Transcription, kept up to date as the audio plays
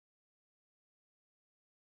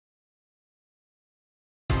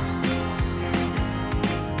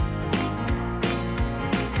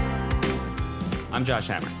I'm Josh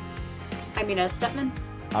Hammer. I'm Inez Stepman.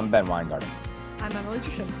 I'm Ben Weingarten. I'm Emily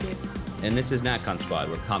Jashinsky. And this is NatCon Squad,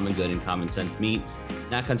 where common good and common sense meet.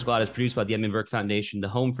 NatCon Squad is produced by the Edmund Burke Foundation, the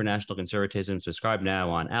home for national conservatism. Subscribe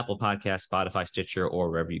now on Apple Podcasts, Spotify, Stitcher,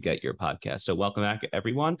 or wherever you get your podcasts. So welcome back,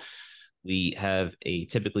 everyone. We have a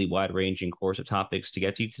typically wide-ranging course of topics to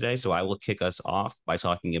get to today, so I will kick us off by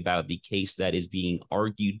talking about the case that is being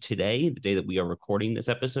argued today, the day that we are recording this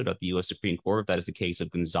episode of the U.S. Supreme Court. That is the case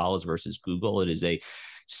of Gonzalez versus Google. It is a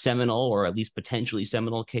seminal, or at least potentially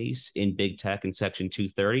seminal, case in big tech in Section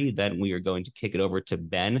 230. Then we are going to kick it over to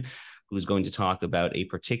Ben, who's going to talk about a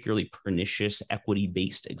particularly pernicious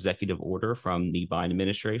equity-based executive order from the Biden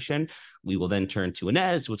administration. We will then turn to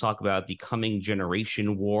Inez, who will talk about the coming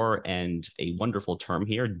generation war and a wonderful term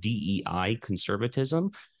here, DEI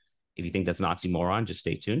conservatism. If you think that's an oxymoron, just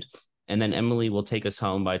stay tuned. And then Emily will take us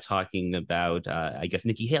home by talking about,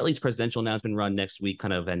 Nikki Haley's presidential announcement run next week,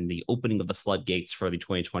 and the opening of the floodgates for the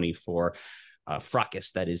 2024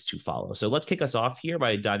 fracas that is to follow. So let's kick us off here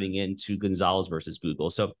by diving into Gonzalez versus Google.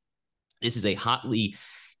 So this is a hotly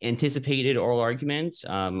anticipated oral argument.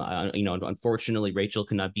 Unfortunately, Rachel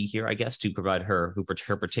cannot be here, I guess, to provide her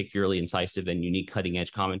particularly incisive and unique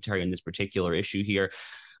cutting-edge commentary on this particular issue here.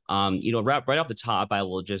 Right off the top, I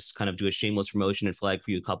will just kind of do a shameless promotion and flag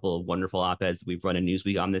for you a couple of wonderful op-eds we've run in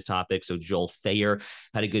Newsweek on this topic. So Joel Thayer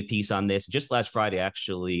had a good piece on this. Just last Friday,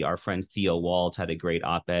 actually, our friend Theo Wald had a great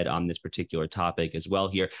op-ed on this particular topic as well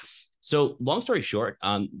here. So long story short,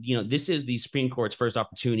 this is the Supreme Court's first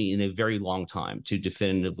opportunity in a very long time to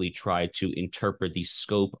definitively try to interpret the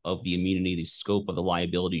scope of the immunity, the scope of the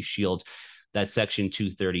liability shield that Section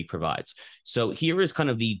 230 provides. So here is kind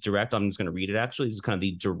of the direct, I'm just going to read it actually, this is kind of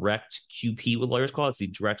the direct QP, what lawyers call it. It's the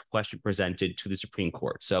direct question presented to the Supreme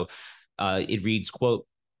Court. So it reads, quote,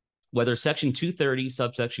 whether Section 230,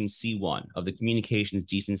 subsection C1 of the Communications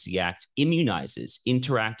Decency Act immunizes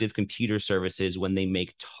interactive computer services when they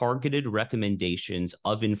make targeted recommendations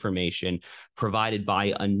of information provided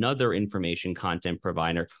by another information content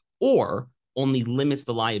provider, or only limits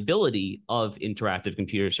the liability of interactive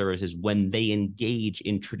computer services when they engage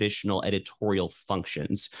in traditional editorial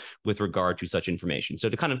functions with regard to such information. So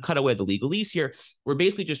to kind of cut away the legalese here, we're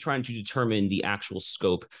basically just trying to determine the actual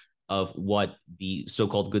scope of what the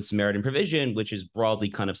so-called Good Samaritan provision, which is broadly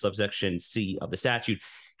kind of subsection C of the statute,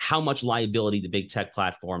 how much liability the big tech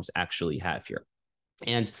platforms actually have here.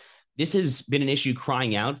 And this has been an issue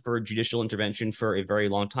crying out for judicial intervention for a very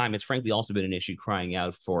long time. It's frankly also been an issue crying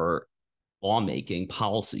out for lawmaking,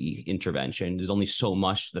 policy intervention. There's only so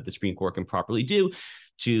much that the Supreme Court can properly do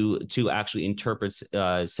to actually interpret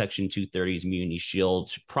Section 230's immunity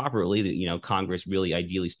shield properly. Congress really,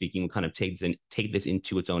 ideally speaking, would kind of take this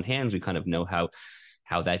into its own hands. We kind of know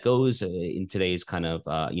how that goes in today's kind of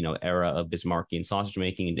era of Bismarckian sausage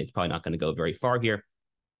making, and it's probably not going to go very far here.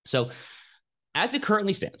 So as it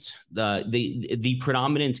currently stands, the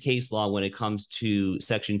predominant case law when it comes to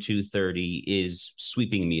Section 230 is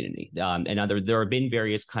sweeping immunity. And there have been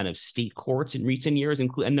various kind of state courts in recent years,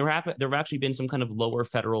 and there have actually been some kind of lower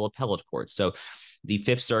federal appellate courts. So the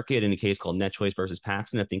Fifth Circuit, in a case called NetChoice versus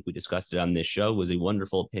Paxson, I think we discussed it on this show, was a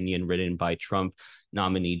wonderful opinion written by Trump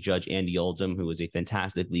nominee Judge Andy Oldham, who was a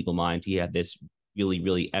fantastic legal mind. He had this really,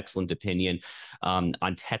 really excellent opinion on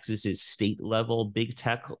Texas's state level big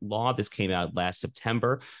tech law. This came out last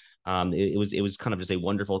September. It was kind of just a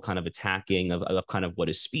wonderful kind of attacking of kind of what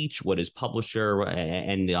is speech, what is publisher,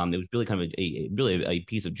 and it was really kind of a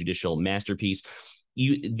piece of judicial masterpiece.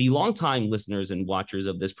 The longtime listeners and watchers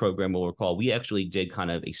of this program will recall we actually did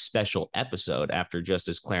kind of a special episode after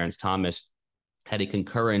Justice Clarence Thomas had a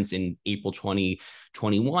concurrence in April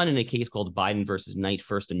 2021 in a case called Biden versus Knight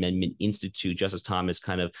First Amendment Institute. Justice Thomas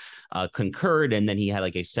kind of concurred, and then he had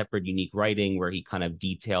like a separate unique writing where he kind of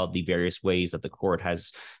detailed the various ways that the court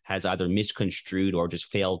has either misconstrued or just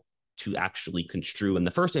failed to actually construe in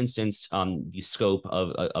the first instance the scope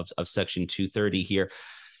of Section 230 here.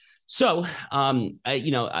 So,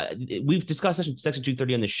 we've discussed Section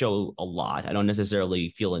 230 on the show a lot. I don't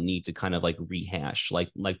necessarily feel a need to kind of like rehash like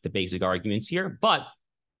the basic arguments here. But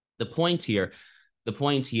the point here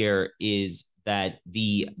is that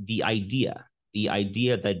the idea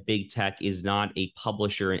that big tech is not a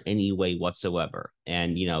publisher in any way whatsoever,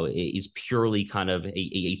 and is purely kind of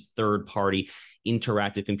a third party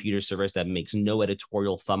interactive computer service that makes no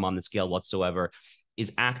editorial thumb on the scale whatsoever,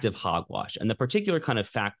 is active hogwash. And the particular kind of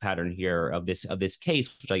fact pattern here of this case,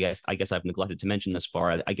 which I guess I've neglected to mention thus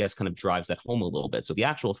far, I guess kind of drives that home a little bit. So the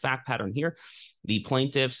actual fact pattern here, the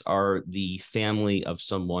plaintiffs are the family of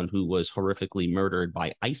someone who was horrifically murdered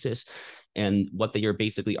by ISIS And what they are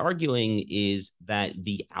basically arguing is that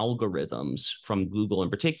the algorithms from Google in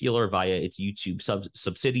particular via its YouTube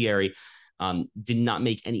subsidiary did not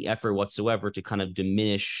make any effort whatsoever to kind of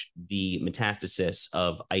diminish the metastasis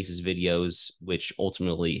of ISIS videos, which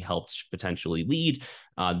ultimately helped potentially lead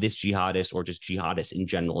this jihadist or just jihadists in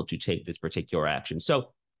general to take this particular action.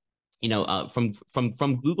 So,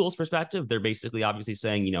 from Google's perspective, they're basically obviously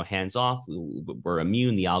saying, hands off, we're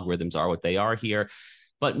immune. The algorithms are what they are here.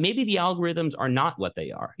 But maybe the algorithms are not what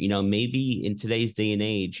they are. Maybe in today's day and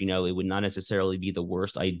age, it would not necessarily be the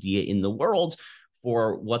worst idea in the world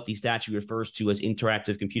for what the statute refers to as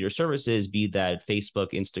interactive computer services, be that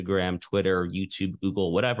Facebook, Instagram, Twitter, YouTube,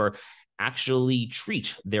 Google, whatever, actually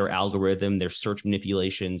treat their algorithm, their search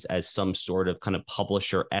manipulations as some sort of kind of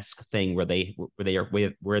publisher-esque thing where they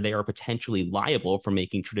are potentially liable for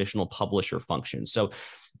making traditional publisher functions. So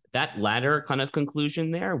that latter kind of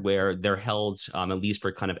conclusion there, where they're held, at least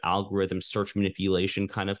for kind of algorithm search manipulation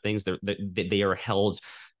kind of things, they are held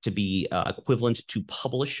to be equivalent to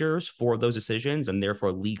publishers for those decisions and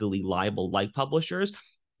therefore legally liable like publishers.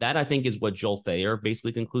 That, I think, is what Joel Thayer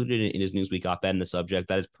basically concluded in his Newsweek op-ed in the subject.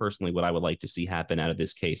 That is personally what I would like to see happen out of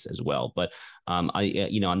this case as well. But on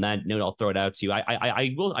that note, I'll throw it out to you.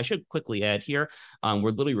 I should quickly add here, we're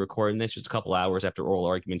literally recording this just a couple hours after oral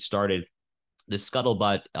argument started. The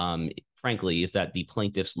scuttlebutt, frankly, is that the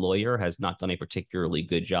plaintiff's lawyer has not done a particularly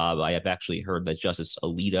good job. I have actually heard that Justice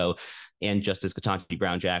Alito and Justice Ketanji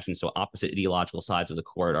Brown Jackson, so opposite ideological sides of the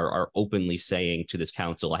court, are openly saying to this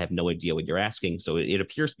counsel, I have no idea what you're asking. So it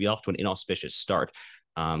appears to be off to an inauspicious start.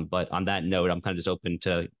 But on that note, I'm kind of just open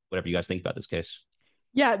to whatever you guys think about this case.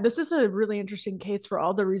 Yeah, this is a really interesting case for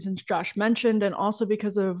all the reasons Josh mentioned, and also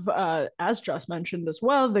because of, as Josh mentioned as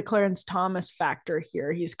well, the Clarence Thomas factor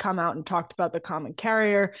here. He's come out and talked about the common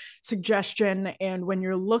carrier suggestion, and when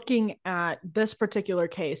you're looking at this particular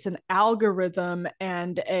case, an algorithm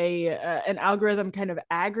and an algorithm kind of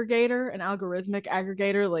aggregator, an algorithmic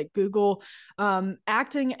aggregator like Google,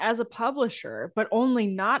 acting as a publisher, but only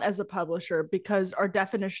not as a publisher, because our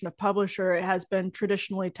definition of publisher has been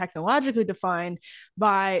traditionally technologically defined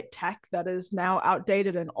by tech that is now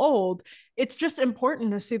outdated and old. It's just important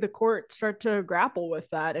to see the court start to grapple with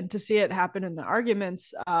that and to see it happen in the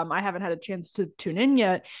arguments. I haven't had a chance to tune in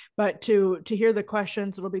yet, but to hear the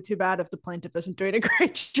questions, it'll be too bad if the plaintiff isn't doing a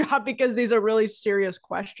great job, because these are really serious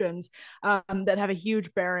questions that have a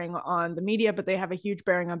huge bearing on the media, but they have a huge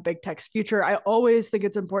bearing on big tech's future. I always think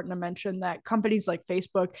it's important to mention that companies like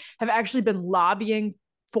Facebook have actually been lobbying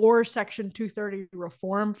for Section 230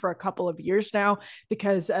 reform for a couple of years now,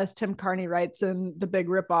 because as Tim Carney writes in The Big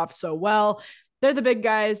Ripoff so well, they're the big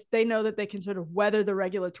guys. They know that they can sort of weather the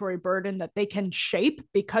regulatory burden that they can shape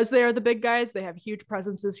because they are the big guys. They have huge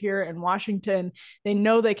presences here in Washington. They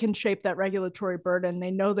know they can shape that regulatory burden. They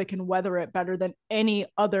know they can weather it better than any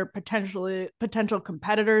other potential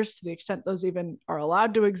competitors, to the extent those even are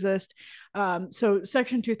allowed to exist. So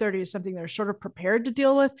Section 230 is something they're sort of prepared to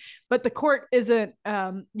deal with, but the court isn't,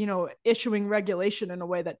 issuing regulation in a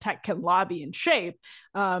way that tech can lobby and shape.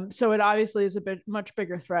 So it obviously is a much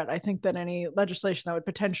bigger threat, I think, than any legislation that would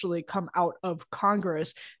potentially come out of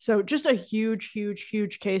Congress. So just a huge, huge,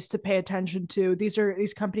 huge case to pay attention to.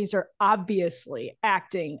 These companies are obviously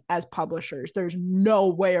acting as publishers. There's no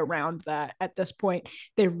way around that at this point.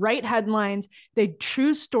 They write headlines, they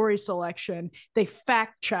choose story selection, they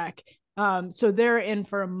fact check. So they're in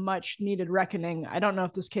for a much needed reckoning. I don't know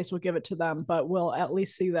if this case will give it to them, but we'll at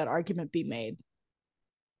least see that argument be made.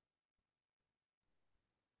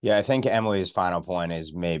 Yeah, I think Emily's final point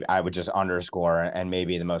is, maybe I would just underscore, and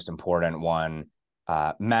maybe the most important one,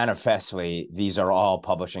 manifestly, these are all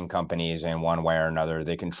publishing companies in one way or another.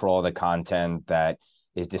 They control the content that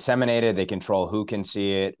is disseminated. They control who can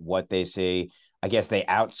see it, what they see. I guess they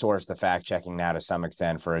outsource the fact checking now to some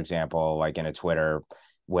extent, for example, like in a Twitter,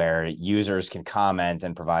 where users can comment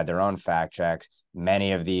and provide their own fact checks.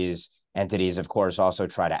 Many of these entities, of course, also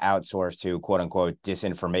try to outsource to quote unquote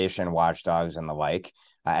disinformation watchdogs and the like,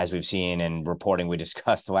 as we've seen in reporting we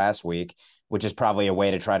discussed last week, which is probably a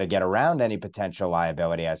way to try to get around any potential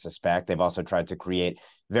liability, I suspect. They've also tried to create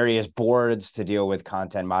various boards to deal with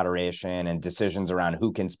content moderation and decisions around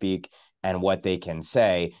who can speak and what they can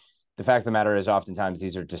say. The fact of the matter is, oftentimes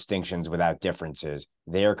these are distinctions without differences.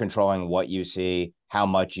 They are controlling what you see, how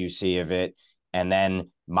much you see of it, and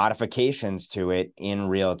then modifications to it in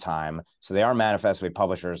real time. So they are manifestly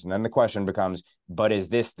publishers. And then the question becomes, but is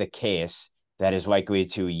this the case that is likely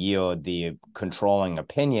to yield the controlling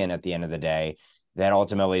opinion at the end of the day that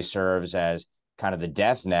ultimately serves as kind of the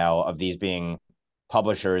death knell of these being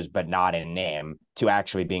publishers, but not in name, to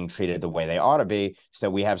actually being treated the way they ought to be, so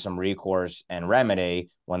that we have some recourse and remedy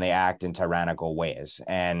when they act in tyrannical ways.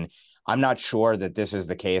 And I'm not sure that this is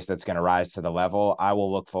the case that's going to rise to the level. I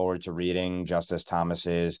will look forward to reading Justice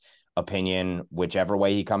Thomas's opinion, whichever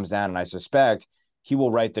way he comes down. And I suspect he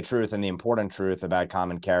will write the truth and the important truth about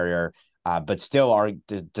common carrier, but still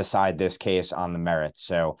decide this case on the merits.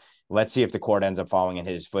 So let's see if the court ends up following in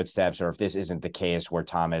his footsteps, or if this isn't the case where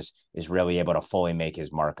Thomas is really able to fully make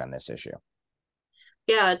his mark on this issue.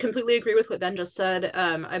 Yeah, I completely agree with what Ben just said.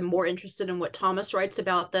 I'm more interested in what Thomas writes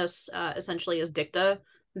about this, essentially as dicta,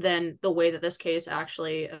 than the way that this case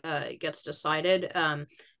actually gets decided.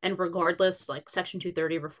 And regardless, like Section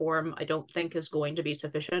 230 reform, I don't think is going to be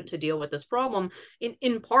sufficient to deal with this problem,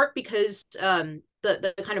 in part because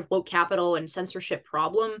the kind of woke capital and censorship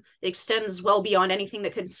problem extends well beyond anything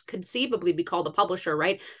that could conceivably be called a publisher,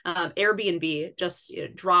 right? Airbnb just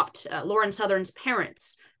dropped Lauren Southern's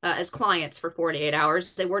parents as clients for 48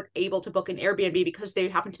 hours. They weren't able to book an Airbnb because they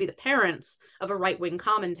happened to be the parents of a right-wing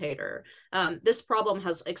commentator. This problem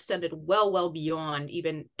has extended well beyond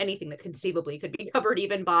even anything that conceivably could be covered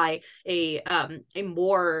even by a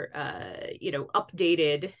more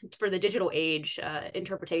updated, for the digital age,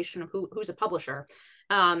 interpretation of who's a publisher.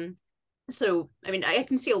 So I mean, I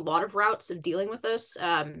can see a lot of routes of dealing with this.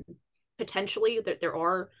 Potentially there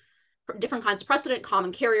are different kinds of precedent.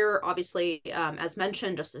 Common carrier, obviously, as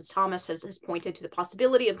mentioned, Justice Thomas has pointed to the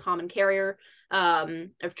possibility of common carrier,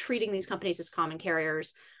 of treating these companies as common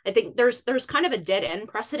carriers. I think there's kind of a dead end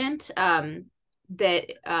precedent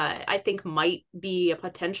that I think might be a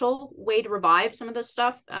potential way to revive some of this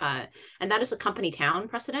stuff, and that is the company town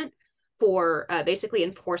precedent for basically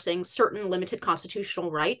enforcing certain limited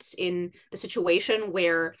constitutional rights in the situation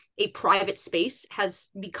where a private space has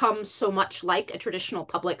become so much like a traditional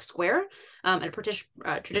public square, and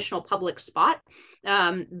a traditional public spot,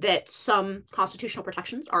 that some constitutional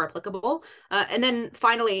protections are applicable. And then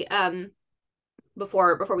finally,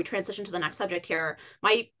 before we transition to the next subject here,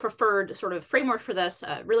 my preferred sort of framework for this,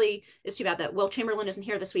 really is too bad that Will Chamberlain isn't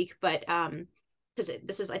here this week, but because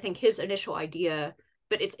this is, I think, his initial idea.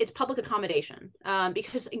 But it's public accommodation,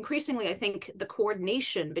 because increasingly, I think the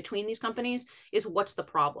coordination between these companies is what's the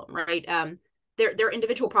problem, right? There are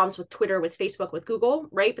individual problems with Twitter, with Facebook, with Google,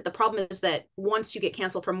 right? But the problem is that once you get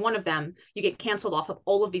canceled from one of them, you get canceled off of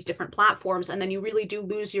all of these different platforms, and then you really do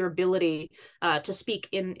lose your ability to speak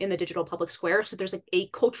in the digital public square. So there's a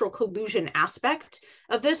cultural collusion aspect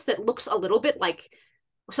of this that looks a little bit like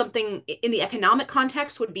something in the economic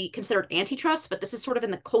context would be considered antitrust, but this is sort of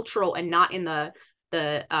in the cultural and not in the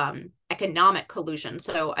economic collusion.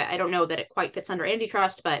 So I don't know that it quite fits under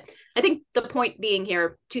antitrust, but I think the point being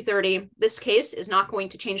here, 230, this case is not going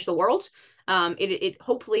to change the world. It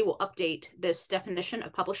hopefully will update this definition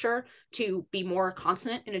of publisher to be more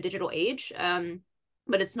consonant in a digital age,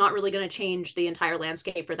 but it's not really going to change the entire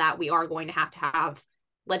landscape. For that, we are going to have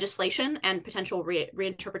legislation and potential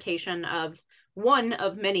reinterpretation of one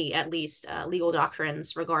of many, at least, legal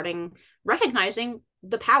doctrines regarding recognizing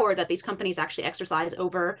the power that these companies actually exercise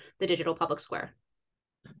over the digital public square.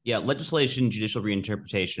 Yeah, legislation, judicial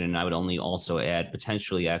reinterpretation, and I would only also add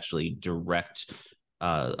potentially actually direct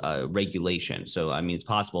regulation. So, I mean, it's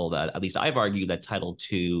possible that, at least I've argued, that Title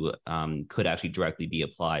II could actually directly be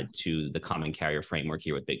applied to the common carrier framework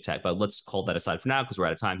here with big tech. But let's hold that aside for now because we're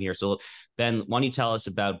out of time here. So, Ben, why don't you tell us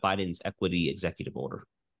about Biden's equity executive order?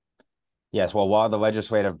 Yes, well, while the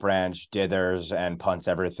legislative branch dithers and punts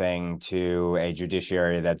everything to a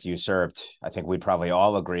judiciary that's usurped, I think we'd probably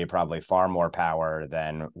all agree, probably far more power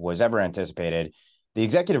than was ever anticipated. The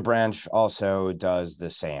executive branch also does the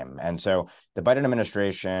same. And so the Biden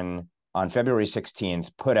administration on February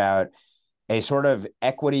 16th put out a sort of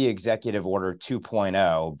equity executive order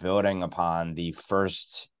 2.0, building upon the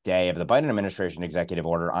first day of the Biden administration executive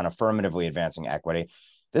order on affirmatively advancing equity.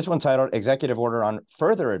 This one titled Executive Order on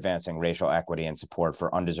Further Advancing Racial Equity and Support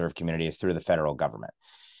for Undeserved Communities Through the Federal Government.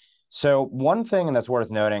 So one thing that's worth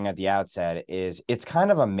noting at the outset is it's kind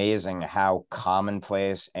of amazing how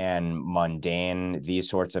commonplace and mundane these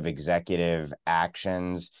sorts of executive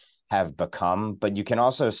actions have become. But you can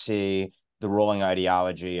also see the ruling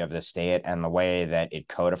ideology of the state and the way that it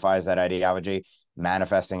codifies that ideology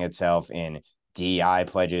manifesting itself in DEI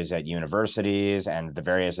pledges at universities and the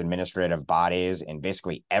various administrative bodies in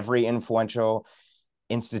basically every influential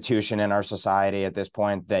institution in our society at this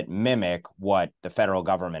point that mimic what the federal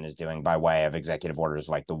government is doing by way of executive orders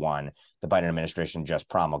like the one the Biden administration just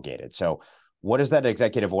promulgated. So what does that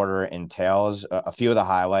executive order entails? A few of the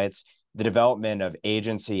highlights: the development of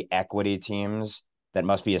agency equity teams that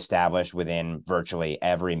must be established within virtually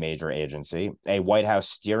every major agency, a White House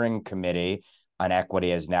steering committee on equity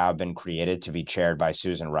has now been created to be chaired by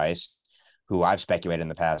Susan Rice, who I've speculated in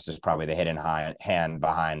the past is probably the hidden hand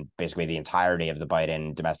behind basically the entirety of the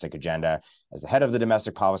Biden domestic agenda as the head of the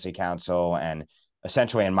Domestic Policy Council and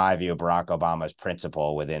essentially, in my view, Barack Obama's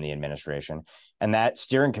principal within the administration. And that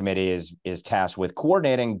steering committee is tasked with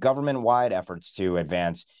coordinating government-wide efforts to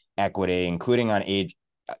advance equity, including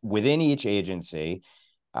within each agency,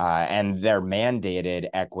 and their mandated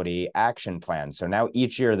equity action plan. So now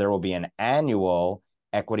each year there will be an annual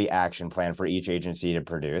equity action plan for each agency to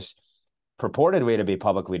produce, purportedly to be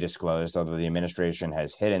publicly disclosed, although the administration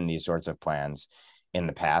has hidden these sorts of plans in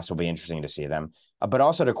the past. It'll be interesting to see them, but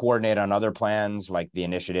also to coordinate on other plans like the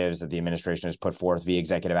initiatives that the administration has put forth via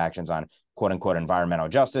executive actions on quote unquote environmental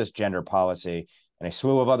justice, gender policy, and a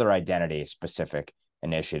slew of other identity specific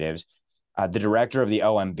initiatives. The director of the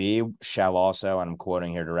OMB shall also, and I'm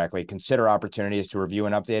quoting here directly, consider opportunities to review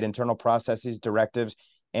and update internal processes, directives,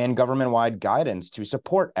 and government-wide guidance to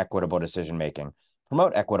support equitable decision-making,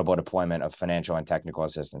 promote equitable deployment of financial and technical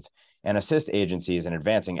assistance, and assist agencies in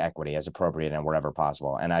advancing equity as appropriate and wherever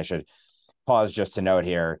possible. And I should pause just to note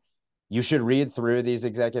here, you should read through these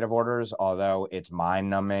executive orders, although it's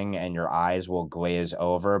mind-numbing and your eyes will glaze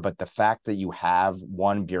over. But the fact that you have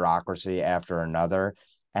one bureaucracy after another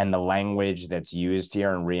and the language that's used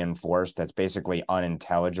here and reinforced that's basically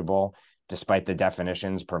unintelligible, despite the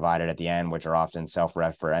definitions provided at the end, which are often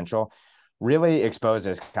self-referential, really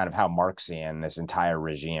exposes kind of how Marxian this entire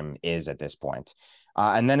regime is at this point.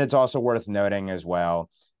 And then it's also worth noting as well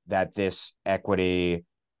that this equity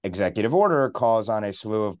executive order calls on a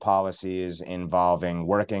slew of policies involving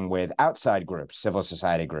working with outside groups, civil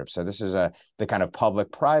society groups. So this is the kind of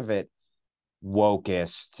public-private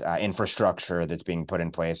wokest infrastructure that's being put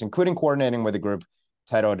in place, including coordinating with a group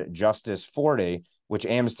titled Justice 40, which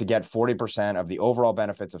aims to get 40% of the overall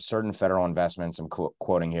benefits of certain federal investments, I'm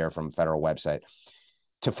quoting here from federal website,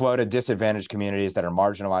 to flow to disadvantaged communities that are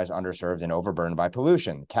marginalized, underserved, and overburdened by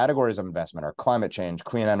pollution. Categories of investment are climate change,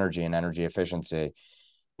 clean energy, and energy efficiency,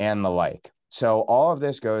 and the like. So all of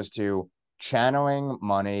this goes to channeling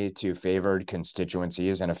money to favored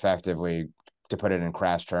constituencies and effectively, to put it in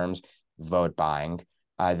crass terms, vote buying.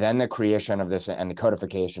 Then the creation of this and the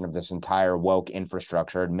codification of this entire woke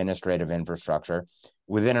infrastructure, administrative infrastructure,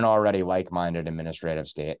 within an already like-minded administrative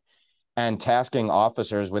state, and tasking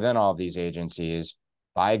officers within all of these agencies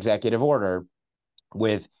by executive order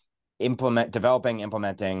with developing,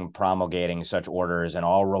 implementing, promulgating such orders and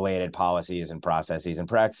all related policies and processes and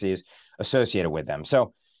practices associated with them.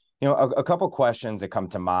 So, a couple questions that come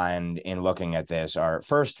to mind in looking at this are,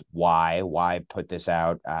 first, why put this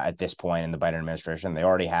out at this point in the Biden administration? They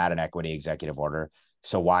already had an equity executive order,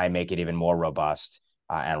 so why make it even more robust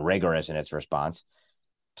and rigorous in its response?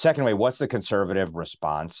 Secondly, what's the conservative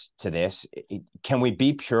response to this? Can we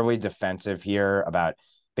be purely defensive here about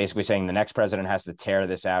basically saying the next president has to tear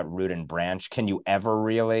this out root and branch? Can you ever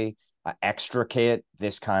really extricate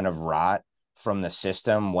this kind of rot from the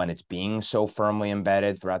system when it's being so firmly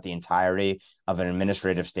embedded throughout the entirety of an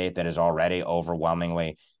administrative state that is already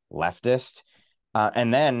overwhelmingly leftist?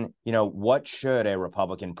 And then, what should a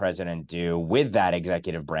Republican president do with that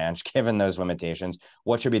executive branch, given those limitations?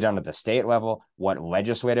 What should be done at the state level? What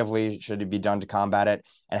legislatively should be done to combat it?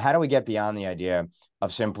 And how do we get beyond the idea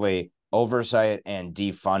of simply oversight and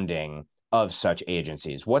defunding of such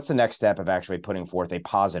agencies? What's the next step of actually putting forth a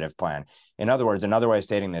positive plan? In other words, another way of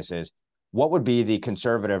stating this is, what would be the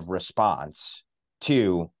conservative response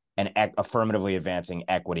to an affirmatively advancing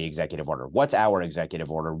equity executive order? What's our executive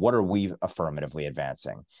order? What are we affirmatively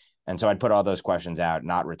advancing? And so I'd put all those questions out,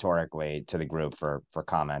 not rhetorically, to the group for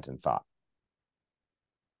comment and thought.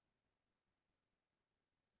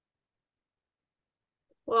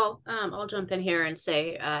 Well, I'll jump in here and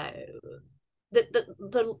say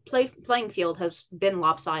the playing field has been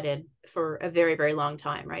lopsided for a very, very long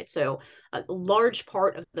time, right? So a large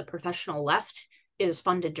part of the professional left is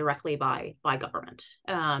funded directly by government.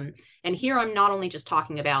 And here I'm not only just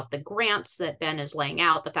talking about the grants that Ben is laying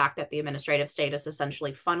out, the fact that the administrative state is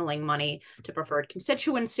essentially funneling money to preferred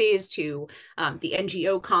constituencies, to the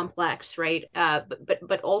NGO complex, right?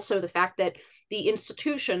 But also the fact that the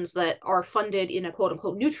institutions that are funded in a quote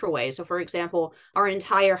unquote neutral way. So for example, our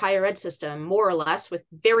entire higher ed system, more or less, with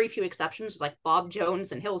very few exceptions, like Bob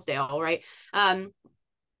Jones and Hillsdale, right?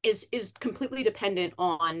 Is completely dependent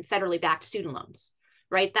on federally backed student loans,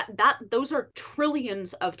 right? Those are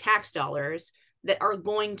trillions of tax dollars that are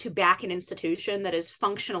going to back an institution that is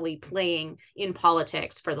functionally playing in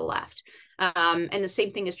politics for the left. And the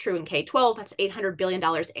same thing is true in K-12. That's $800 billion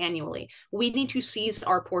annually. We need to seize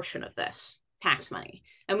our portion of this. tax money.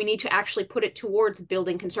 And we need to actually put it towards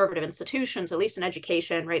building conservative institutions, at least in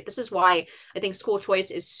education, right? This is why I think school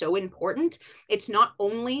choice is so important. It's not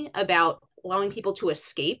only about allowing people to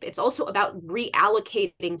escape, it's also about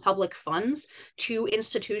reallocating public funds to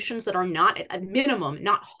institutions that are not, at minimum,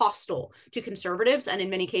 not hostile to conservatives. And in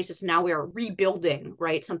many cases, now we are rebuilding,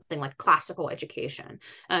 right, something like classical education.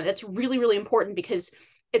 That's really, really important, because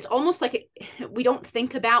it's almost like we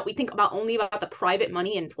think about only about the private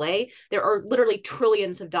money in play. There are literally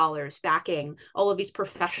trillions of dollars backing all of these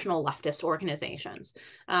professional leftist organizations.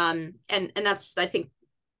 And that's, I think,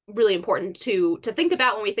 really important to think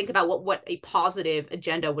about when we think about what a positive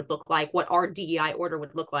agenda would look like, what our DEI order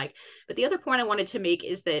would look like. But the other point I wanted to make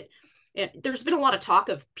is that there's been a lot of talk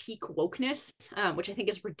of peak wokeness, which I think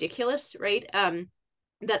is ridiculous, right?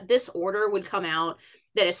 That this order would come out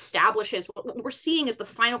that establishes what we're seeing is the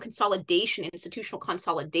final consolidation, institutional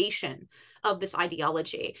consolidation of this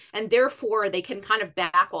ideology. And therefore, they can kind of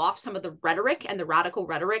back off some of the rhetoric and the radical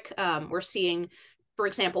rhetoric. We're seeing, for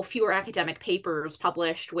example, fewer academic papers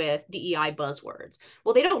published with DEI buzzwords.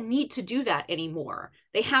 Well, they don't need to do that anymore.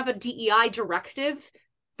 They have a DEI directive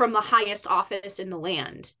from the highest office in the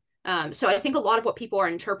land. So I think a lot of what people are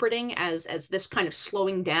interpreting as this kind of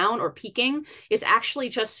slowing down or peaking is actually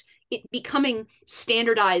just it becoming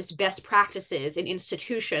standardized best practices in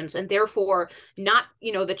institutions, and therefore not,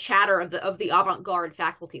 the chatter of the avant-garde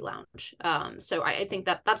faculty lounge. So I think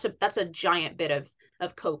that's a giant bit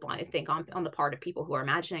of cope, I think, on the part of people who are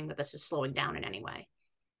imagining that this is slowing down in any way.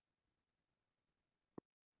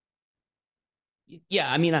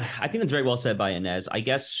 Yeah, I mean, I think that's very well said by Inez. I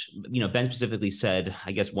guess, Ben specifically said,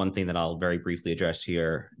 I guess one thing that I'll very briefly address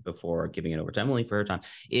here before giving it over to Emily for her time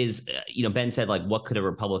is, Ben said, like, what could a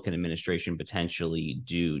Republican administration potentially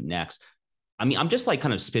do next? I mean, I'm just like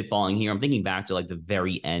kind of spitballing here. I'm thinking back to like the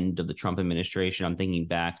very end of the Trump administration. I'm thinking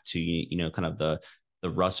back to, kind of the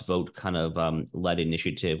Russ vote kind of led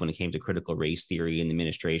initiative when it came to critical race theory in the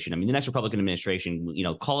administration. I mean, the next Republican administration,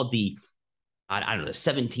 call it the, I don't know, the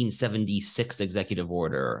 1776 executive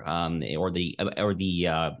order, or the I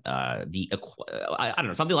don't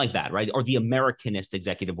know, something like that, right? Or the Americanist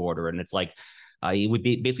executive order. And it's like, it would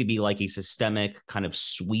basically be like a systemic kind of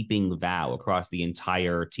sweeping vow across the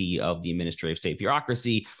entirety of the administrative state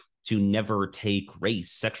bureaucracy to never take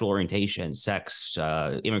race, sexual orientation, sex,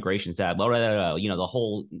 immigration status, the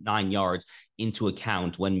whole 9 yards into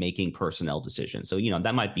account when making personnel decisions. So,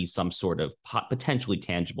 that might be some sort of potentially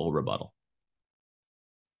tangible rebuttal.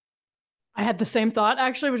 I had the same thought,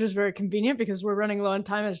 actually, which is very convenient because we're running low on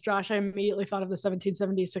time. As Josh, I immediately thought of the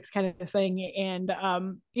 1776 kind of thing. And,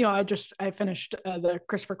 I finished the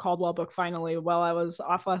Christopher Caldwell book finally while I was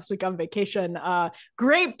off last week on vacation.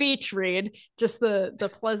 Great beach read, just the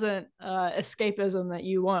pleasant escapism that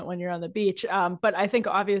you want when you're on the beach. But I think,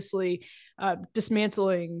 obviously,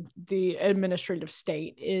 dismantling the administrative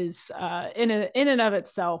state is in and of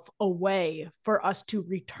itself a way for us to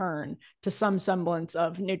return to some semblance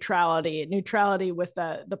of neutrality with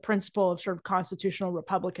the principle of sort of constitutional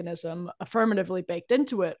republicanism affirmatively baked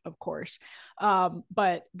into it, of course.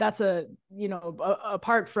 But that's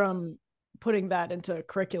apart from putting that into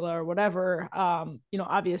curricula or whatever,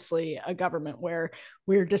 obviously a government where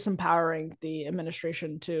we're disempowering the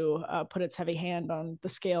administration to put its heavy hand on the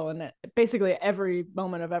scale and basically every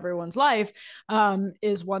moment of everyone's life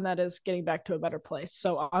is one that is getting back to a better place.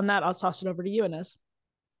 So on that, I'll toss it over to you, Inez.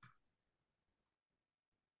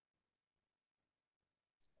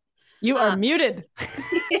 You are muted.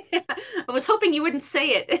 I was hoping you wouldn't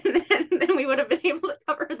say it, and then we would have been able to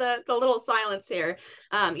cover the little silence here.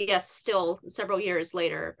 Yes, still several years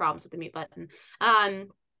later, problems with the mute button.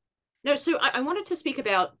 No, so I wanted to speak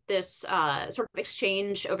about this sort of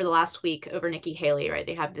exchange over the last week over Nikki Haley, right?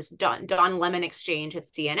 They have this Don Lemon exchange at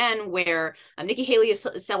CNN where Nikki Haley is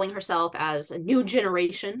selling herself as a new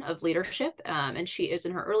generation of leadership, and she is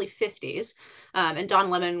in her early 50s. And Don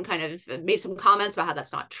Lemon kind of made some comments about how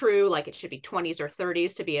that's not true, like it should be 20s or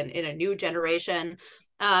 30s to be in a new generation.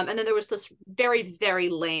 And then there was this very, very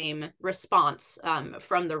lame response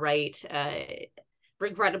from the right.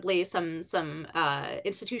 Regrettably, some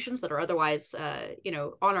institutions that are otherwise,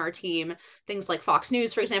 on our team, things like Fox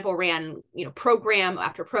News, for example, ran, program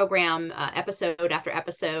after program, episode after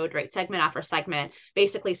episode, right, segment after segment,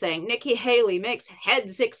 basically saying Nikki Haley makes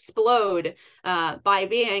heads explode by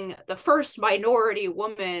being the first minority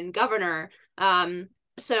woman governor.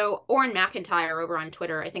 So Orrin McIntyre over on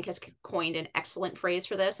Twitter, I think, has coined an excellent phrase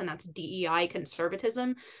for this, and that's DEI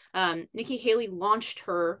conservatism. Nikki Haley launched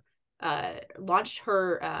her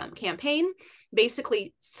campaign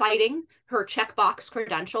basically citing her checkbox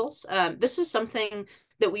credentials. This is something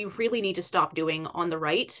that we really need to stop doing on the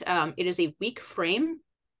right. It is a weak frame.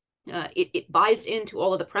 It buys into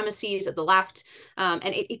all of the premises of the left, and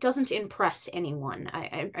it doesn't impress anyone.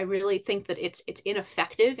 I really think that it's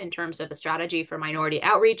ineffective in terms of a strategy for minority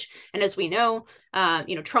outreach. And as we know,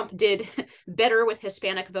 Trump did better with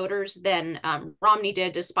Hispanic voters than Romney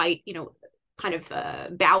did, despite kind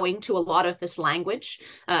of bowing to a lot of this language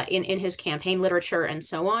in his campaign literature and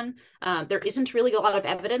so on. There isn't really a lot of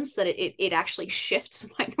evidence that it actually shifts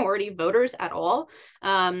minority voters at all.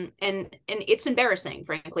 And it's embarrassing,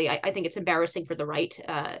 frankly. I think it's embarrassing for the right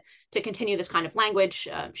to continue this kind of language.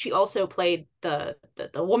 She also played the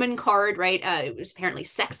woman card, right? It was apparently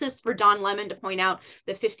sexist for Don Lemon to point out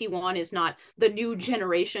that 51 is not the new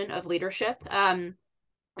generation of leadership. And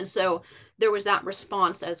so there was that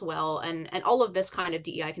response as well. And all of this kind of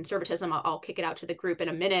DEI conservatism, I'll kick it out to the group in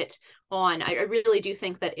a minute on. I really do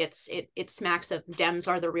think that it smacks of Dems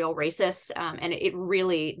are the real racists, and it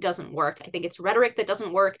really doesn't work. I think it's rhetoric that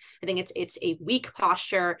doesn't work. I think it's a weak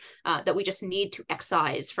posture that we just need to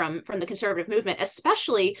excise from the conservative movement,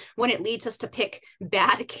 especially when it leads us to pick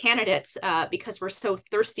bad candidates because we're so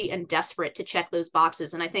thirsty and desperate to check those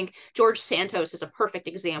boxes. And I think George Santos is a perfect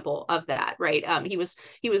example of that, right? He was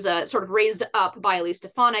sort of raised up by Elise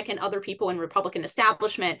Stefanik and other people in Republican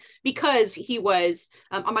establishment because he was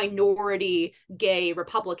a minority gay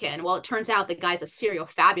Republican. Well, it turns out the guy's a serial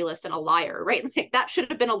fabulist and a liar, right? Like, that should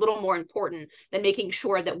have been a little more important than making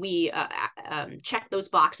sure that we check those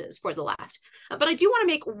boxes for the left. But I do want to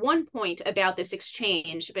make one point about this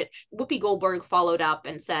exchange, which Whoopi Goldberg followed up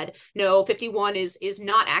and said, no, 51 is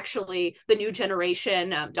not actually the new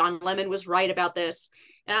generation. Don Lemon was right about this.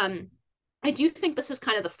 I do think this is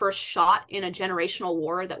kind of the first shot in a generational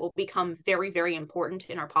war that will become very, very important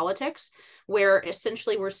in our politics, where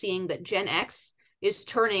essentially we're seeing that Gen X is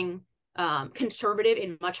turning conservative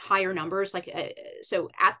in much higher numbers. So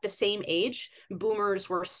at the same age, boomers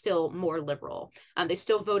were still more liberal. They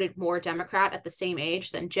still voted more Democrat at the same age.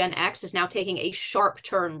 Than Gen X is now taking a sharp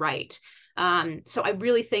turn right. So I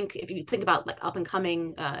really think if you think about up and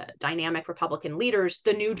coming dynamic Republican leaders,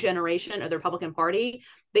 the new generation of the Republican Party,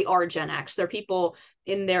 they are Gen X. They're people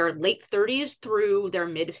in their late 30s through their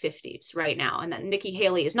mid 50s right now. And that Nikki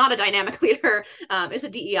Haley is not a dynamic leader, is a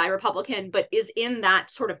DEI Republican, but is in that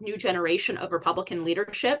sort of new generation of Republican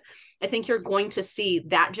leadership. I think you're going to see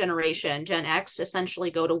that generation, Gen X,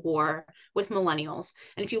 essentially go to war with millennials.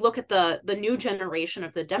 And if you look at the new generation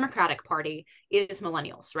of the Democratic Party is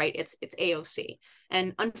millennials, right? It's AOC.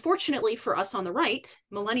 And unfortunately for us on the right,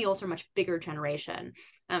 millennials are a much bigger generation.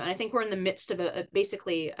 And I think we're in the midst of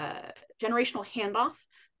basically a generational handoff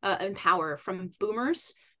in power from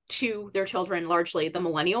boomers to their children, largely the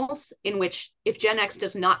millennials, in which if Gen X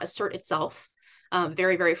does not assert itself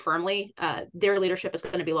very, very firmly, their leadership is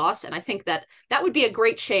going to be lost. And I think that would be a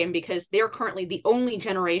great shame because they're currently the only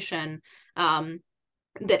generation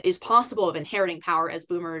that is possible of inheriting power as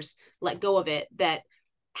boomers let go of it, that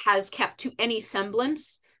has kept to any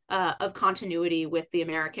semblance of continuity with the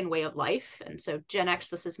American way of life. And so Gen X,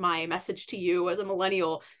 this is my message to you as a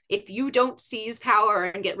millennial. If you don't seize power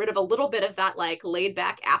and get rid of a little bit of that laid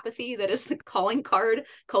back apathy that is the calling card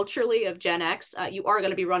culturally of Gen X, you are going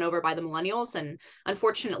to be run over by the millennials. And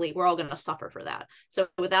unfortunately, we're all going to suffer for that. So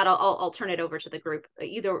with that, I'll turn it over to the group,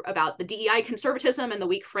 either about the DEI conservatism and the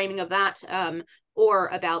weak framing of that, or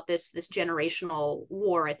about this generational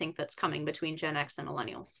war, I think, that's coming between Gen X and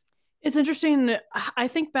millennials. It's interesting. I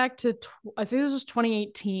think back to, I think this was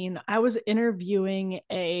 2018. I was interviewing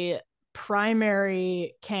a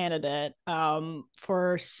primary candidate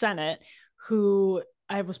for Senate who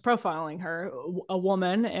I was profiling her, a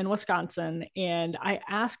woman in Wisconsin. And I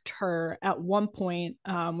asked her at one point,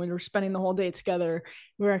 when we were spending the whole day together,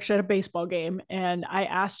 we were actually at a baseball game. And I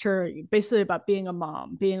asked her basically about being a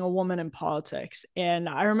mom, being a woman in politics. And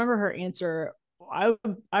I remember her answer. I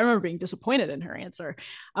remember being disappointed in her answer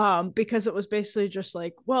because it was basically just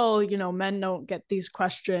like, well, men don't get these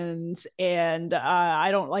questions and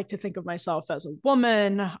I don't like to think of myself as a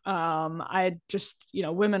woman. I just,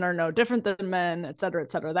 women are no different than men, et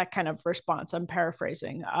cetera, that kind of response. I'm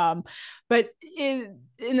paraphrasing. But in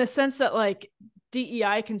the sense that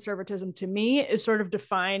DEI conservatism to me is sort of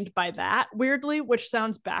defined by that weirdly, which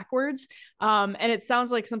sounds backwards. And it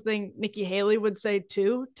sounds like something Nikki Haley would say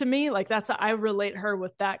too, to me. I relate her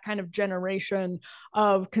with that kind of generation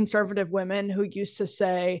of conservative women who used to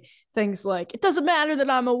say things like, it doesn't matter that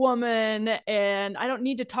I'm a woman and I don't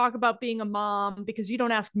need to talk about being a mom because you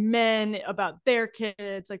don't ask men about their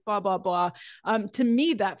kids, blah, blah, blah. To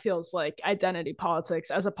me, that feels like identity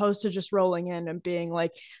politics as opposed to just rolling in and being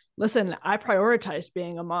like, listen, I prioritized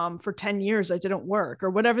being a mom for 10 years. I didn't work,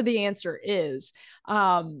 or whatever the answer is.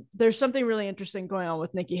 There's something really interesting going on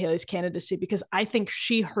with Nikki Haley's candidacy, because I think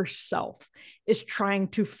she herself is trying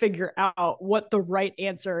to figure out what the right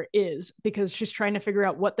answer is, because she's trying to figure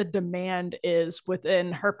out what the demand is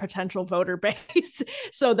within her potential voter base.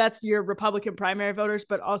 So that's your Republican primary voters,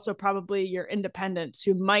 but also probably your independents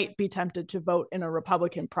who might be tempted to vote in a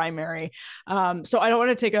Republican primary. So I don't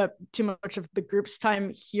want to take up too much of the group's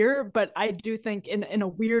time here, but I do think in a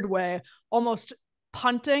weird way, almost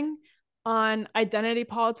punting on identity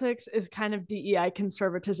politics is kind of DEI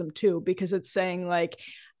conservatism too, because it's saying like,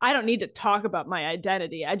 I don't need to talk about my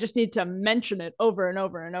identity. I just need to mention it over and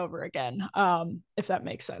over and over again, if that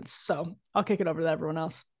makes sense. So I'll kick it over to everyone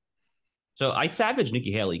else. So I savaged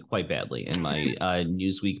Nikki Haley quite badly in my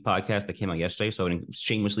Newsweek podcast that came out yesterday. So I would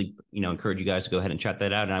shamelessly, encourage you guys to go ahead and check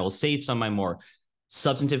that out. And I will save some of my more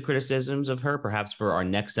substantive criticisms of her, perhaps for our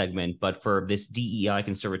next segment. But for this DEI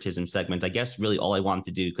conservatism segment, I guess really all I wanted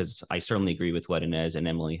to do, because I certainly agree with what Inez and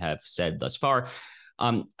Emily have said thus far.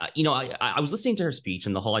 I was listening to her speech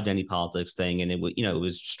and the whole identity politics thing, and it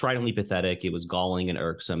was stridently pathetic. It was galling and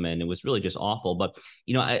irksome, and it was really just awful. But,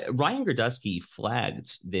 Ryan Gerdusky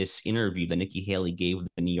flagged this interview that Nikki Haley gave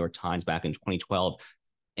the New York Times back in 2012.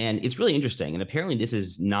 And it's really interesting. And apparently this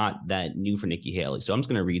is not that new for Nikki Haley. So I'm just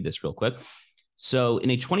going to read this real quick. So in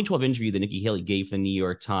a 2012 interview that Nikki Haley gave the New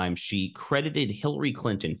York Times, she credited Hillary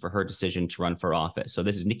Clinton for her decision to run for office. So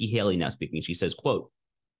this is Nikki Haley now speaking. She says, quote,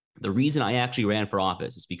 "The reason I actually ran for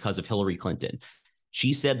office is because of Hillary Clinton.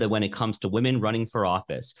 She said that when it comes to women running for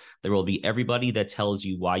office, there will be everybody that tells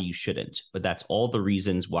you why you shouldn't, but that's all the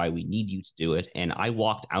reasons why we need you to do it. And I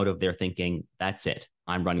walked out of there thinking, that's it,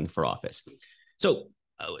 I'm running for office." So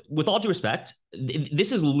with all due respect,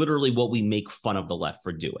 this is literally what we make fun of the left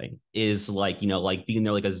for doing, is like being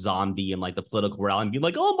there like a zombie in like the political rally and being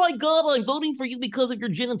like, oh my God, I'm voting for you because of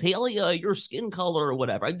your genitalia, your skin color, or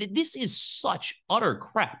whatever. This is such utter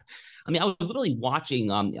crap. I mean, I was literally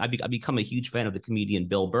watching, I become a huge fan of the comedian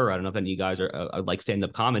Bill Burr. I don't know if any of you guys are like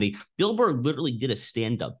stand-up comedy. Bill Burr literally did a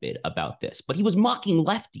stand-up bit about this, but he was mocking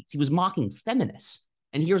lefties. He was mocking feminists.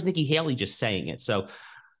 And here's Nikki Haley just saying it. So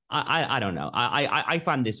I don't know. I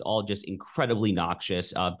find this all just incredibly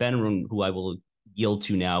noxious. Ben Roon, who I will yield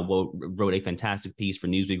to now, wrote a fantastic piece for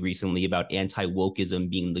Newsweek recently about anti-wokeism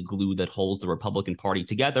being the glue that holds the Republican Party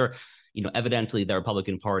together. Evidently the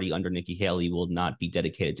Republican Party under Nikki Haley will not be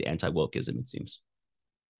dedicated to anti-wokeism, it seems.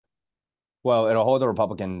 Well, it'll hold the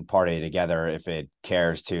Republican Party together if it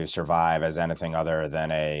cares to survive as anything other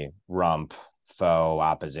than a rump, faux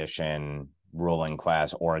opposition, ruling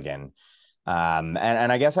class organ. And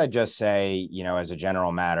I guess I'd just say, as a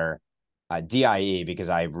general matter, DIE, because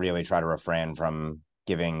I really try to refrain from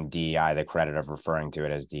giving DEI the credit of referring to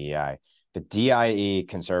it as DEI. But DIE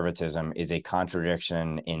conservatism is a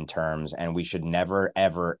contradiction in terms, and we should never,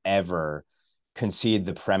 ever, ever concede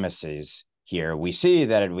the premises here. We see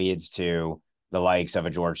that it leads to the likes of a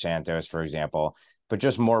George Santos, for example, but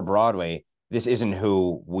just more broadly, this isn't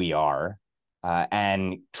who we are.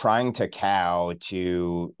 And trying to cow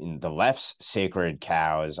to the left's sacred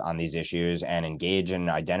cows on these issues and engage in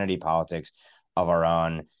identity politics of our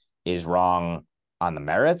own is wrong on the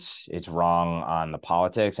merits. It's wrong on the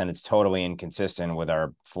politics, and it's totally inconsistent with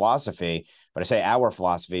our philosophy. But I say our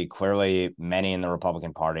philosophy, clearly many in the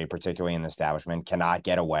Republican Party, particularly in the establishment, cannot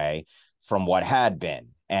get away from what had been.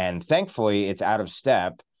 And thankfully, it's out of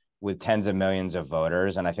step with tens of millions of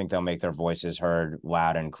voters. And I think they'll make their voices heard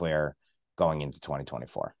loud and clear going into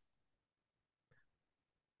 2024.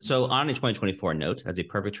 So on a 2024 note, that's a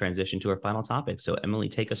perfect transition to our final topic. So Emily,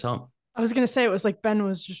 take us home. I was going to say, it was like Ben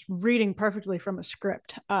was just reading perfectly from a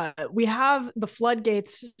script. We have the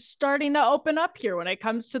floodgates starting to open up here when it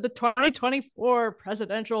comes to the 2024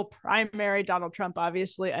 presidential primary. Donald Trump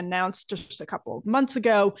obviously announced just a couple of months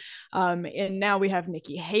ago. And now we have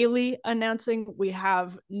Nikki Haley announcing. We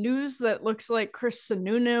have news that looks like Chris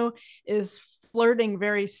Sununu is flirting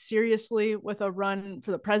very seriously with a run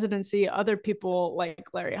for the presidency. Other people like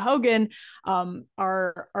Larry Hogan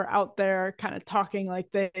are out there kind of talking like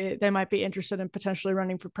they might be interested in potentially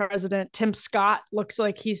running for president. Tim Scott looks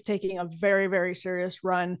like he's taking a very, very serious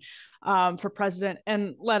run for president.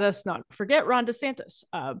 And let us not forget Ron DeSantis,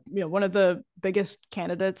 one of the biggest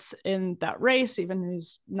candidates in that race, even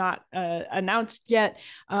who's not announced yet,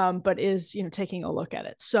 but is taking a look at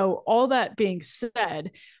it. So all that being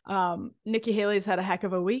said, Nikki Haley's had a heck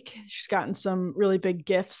of a week. She's gotten some really big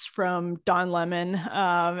gifts from Don Lemon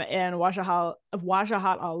and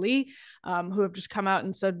Wajahat Ali, who have just come out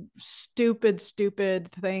and said stupid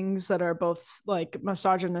things that are both like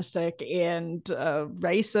misogynistic and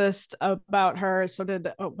racist. text about her. So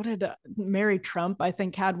did Mary Trump, I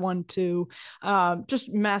think, had one too.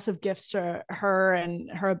 Just massive gifts to her and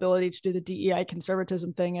her ability to do the DEI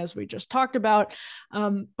conservatism thing, as we just talked about.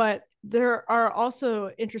 But there are also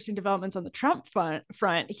interesting developments on the Trump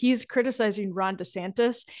front. He's criticizing Ron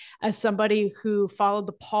DeSantis as somebody who followed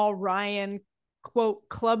the Paul Ryan, quote,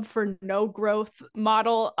 club for no growth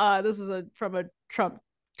model. This is from a Trump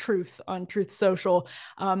truth on Truth Social,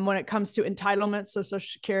 when it comes to entitlements, so Social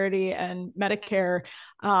Security and Medicare.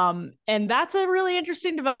 And that's a really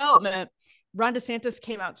interesting development. Ron DeSantis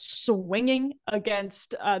came out swinging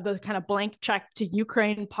against the kind of blank check to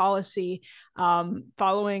Ukraine policy,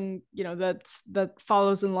 following, that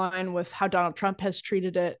follows in line with how Donald Trump has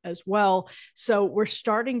treated it as well. So we're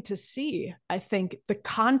starting to see, I think, the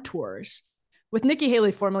contours with Nikki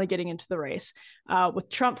Haley formally getting into the race, with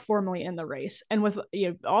Trump formally in the race, and with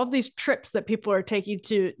all of these trips that people are taking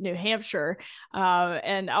to New Hampshire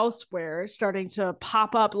and elsewhere starting to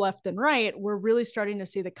pop up left and right, we're really starting to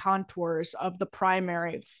see the contours of the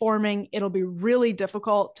primary forming. It'll be really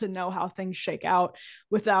difficult to know how things shake out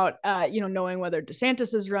without, knowing whether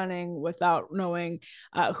DeSantis is running, without knowing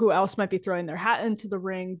who else might be throwing their hat into the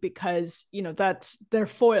ring, because, that's they're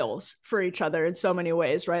foils for each other in so many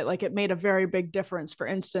ways, right? Like, it made a very big difference, for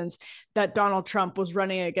instance, that Donald Trump was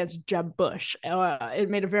running against Jeb Bush. It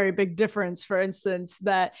made a very big difference, for instance,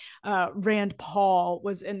 that Rand Paul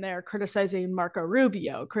was in there criticizing Marco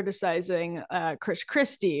Rubio, criticizing Chris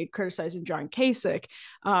Christie, criticizing John Kasich.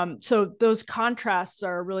 So those contrasts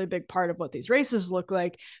are a really big part of what these races look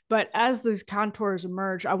like. But as these contours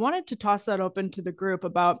emerge, I wanted to toss that open to the group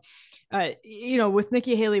about, with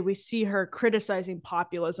Nikki Haley, we see her criticizing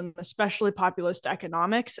populism, especially populist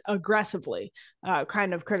economics, aggressively,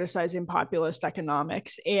 kind of criticizing populist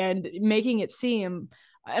economics and making it seem.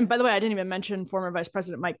 And by the way, I didn't even mention former Vice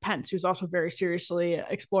President Mike Pence, who's also very seriously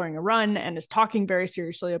exploring a run and is talking very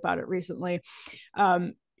seriously about it recently.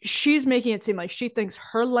 She's making it seem like she thinks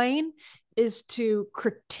her lane is to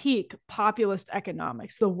critique populist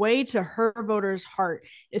economics. The way to her voters' heart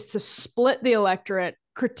is to split the electorate,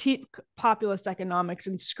 critique populist economics,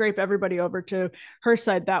 and scrape everybody over to her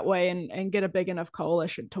side that way, and get a big enough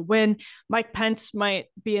coalition to win. Mike Pence might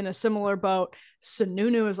be in a similar boat.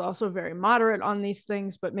 Sununu is also very moderate on these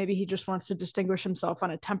things, but maybe he just wants to distinguish himself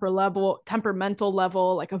on a temperamental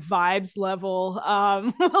level, like a vibes level.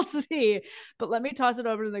 We'll see. But let me toss it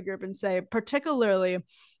over to the group and say, particularly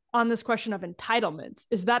on this question of entitlements,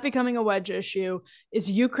 is that becoming a wedge issue?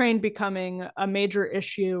 Is Ukraine becoming a major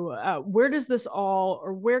issue? Where does this all,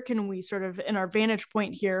 or where can we sort of, in our vantage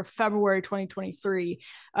point here, February 2023,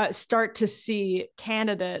 start to see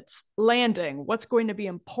candidates landing? What's going to be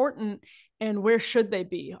important, and where should they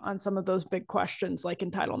be on some of those big questions like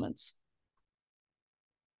entitlements?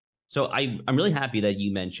 So I'm really happy that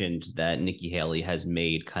you mentioned that Nikki Haley has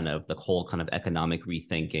made kind of the whole kind of economic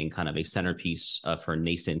rethinking kind of a centerpiece of her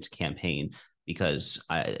nascent campaign, because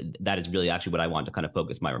that is really actually what I want to kind of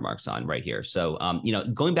focus my remarks on right here. So,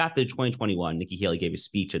 going back to 2021, Nikki Haley gave a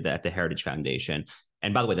speech at the Heritage Foundation.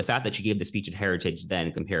 And by the way, the fact that she gave the speech at Heritage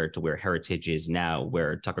then compared to where Heritage is now,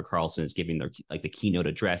 where Tucker Carlson is giving the keynote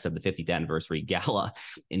address of the 50th anniversary gala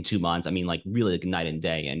in 2 months, I mean, really like night and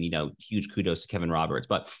day. And, huge kudos to Kevin Roberts.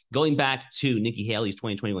 But going back to Nikki Haley's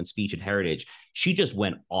 2021 speech at Heritage, she just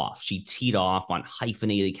went off. She teed off on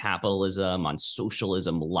hyphenated capitalism, on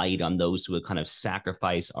socialism light, on those who would kind of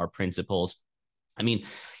sacrifice our principles. I mean,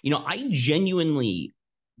 I genuinely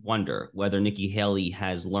wonder whether Nikki Haley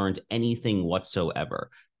has learned anything whatsoever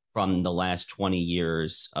from the last 20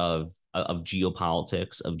 years of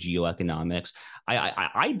geopolitics, of geoeconomics.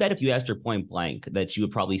 I bet if you asked her point blank that she would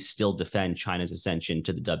probably still defend China's ascension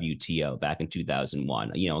to the WTO back in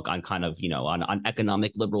 2001, on kind of, on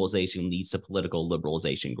economic liberalization leads to political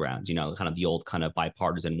liberalization grounds, kind of the old kind of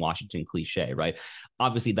bipartisan Washington cliche, right?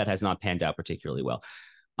 Obviously, that has not panned out particularly well.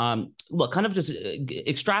 Look, kind of just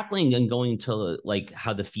extrapolating and going to like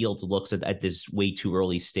how the field looks at this way too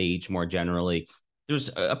early stage more generally.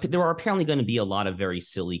 There are apparently going to be a lot of very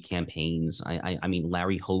silly campaigns. I mean,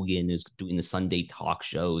 Larry Hogan is doing the Sunday talk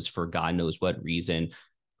shows for God knows what reason.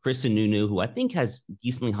 Chris Sununu, who I think has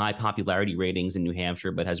decently high popularity ratings in New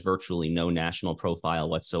Hampshire, but has virtually no national profile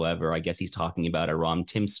whatsoever. I guess he's talking about Iran.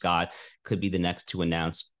 Tim Scott could be the next to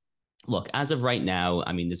announce. Look, as of right now,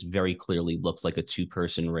 I mean, this very clearly looks like a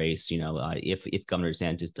two-person race. If Governor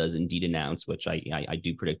DeSantis does indeed announce, which I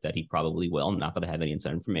do predict that he probably will, not that I have any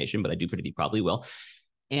inside information, but I do predict he probably will.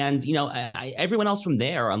 And, everyone else from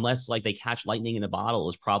there, unless like they catch lightning in a bottle,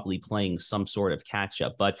 is probably playing some sort of catch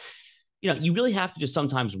up. But, you really have to just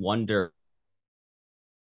sometimes wonder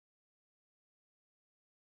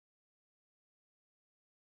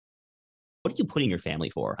what are you putting your family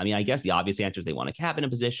for? I mean, I guess the obvious answer is they want a cabinet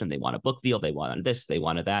position, they want a book deal, they want this, they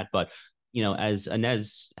wanted that. But, you know, as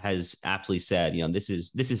Inez has aptly said, you know, this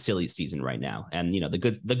is silly season right now. And, you know, the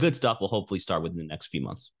good stuff will hopefully start within the next few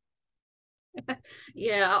months.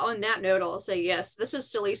 Yeah, on that note, I'll say yes, this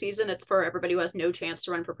is silly season. It's for everybody who has no chance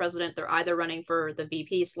to run for president. They're either running for the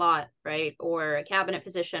VP slot, right, or a cabinet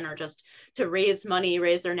position, or just to raise money,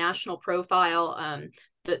 raise their national profile.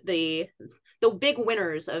 The big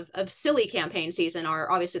winners of silly campaign season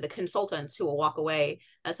are obviously the consultants who will walk away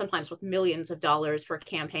sometimes with millions of dollars for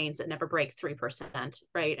campaigns that never break 3%,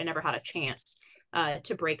 right, and never had a chance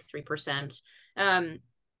to break 3%.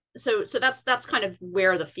 So that's kind of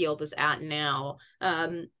where the field is at now.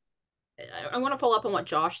 I want to follow up on what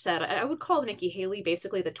Josh said. I would call Nikki Haley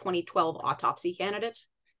basically the 2012 autopsy candidate.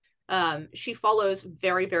 She follows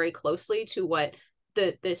very, very closely to what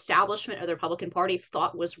the establishment of the Republican Party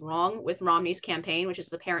thought was wrong with Romney's campaign, which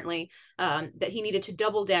is apparently that he needed to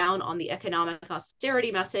double down on the economic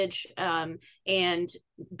austerity message and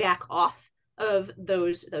back off of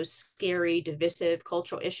those scary, divisive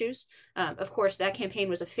cultural issues. Of course, that campaign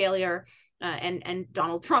was a failure, and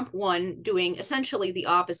Donald Trump won, doing essentially the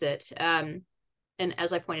opposite. And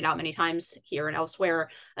as I pointed out many times here and elsewhere,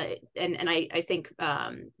 and I think,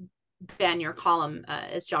 Ben, your column,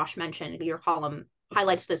 as Josh mentioned, your column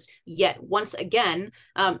highlights this yet once again.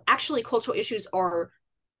 Actually, cultural issues are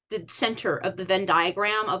the center of the Venn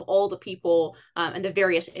diagram of all the people and the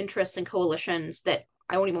various interests and coalitions that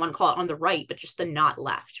I don't even want to call it on the right, but just the not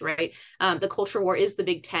left, right? The culture war is the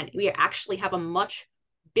big tent. We actually have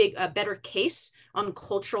a better case on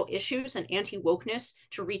cultural issues and anti-wokeness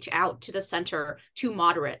to reach out to the center, to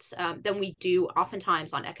moderates, than we do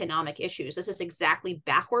oftentimes on economic issues. This is exactly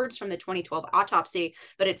backwards from the 2012 autopsy,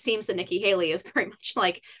 but it seems that Nikki Haley is very much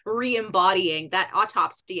like re-embodying that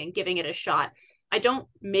autopsy and giving it a shot. I don't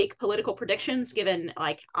make political predictions, given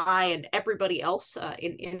like I and everybody else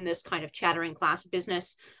in this kind of chattering class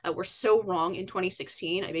business were so wrong in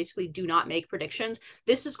 2016. I basically do not make predictions.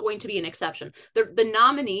 This is going to be an exception. The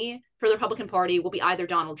nominee for the Republican Party will be either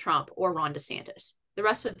Donald Trump or Ron DeSantis. The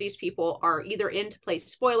rest of these people are either in to play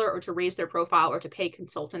spoiler or to raise their profile or to pay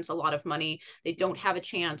consultants a lot of money. They don't have a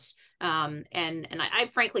chance. And I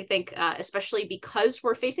frankly think, especially because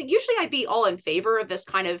we're facing, usually I'd be all in favor of this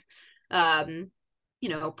kind of,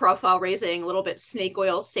 profile raising, a little bit snake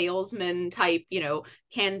oil salesman type,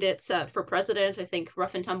 candidates for president. I think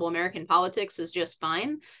rough and tumble American politics is just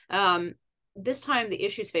fine. This time, the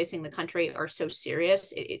issues facing the country are so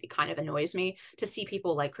serious, it kind of annoys me to see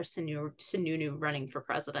people like Chris Sununu running for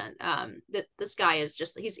president. This guy is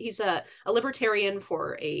just, he's a libertarian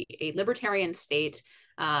for a libertarian state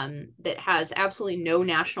that has absolutely no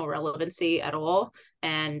national relevancy at all.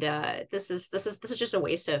 And this is just a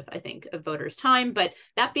waste of, I think, of voters' time. But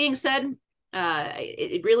that being said,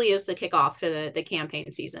 it really is the kickoff to the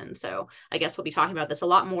campaign season. So I guess we'll be talking about this a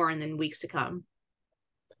lot more in the weeks to come.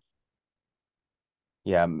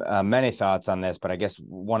 Yeah, many thoughts on this, but I guess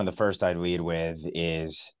one of the first I'd lead with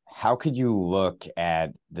is how could you look at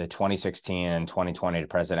the 2016 and 2020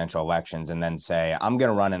 presidential elections and then say, I'm going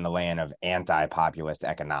to run in the lane of anti-populist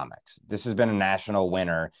economics? This has been a national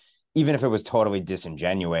winner, even if it was totally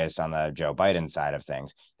disingenuous on the Joe Biden side of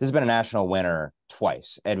things. This has been a national winner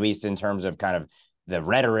twice, at least in terms of kind of the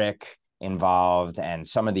rhetoric involved and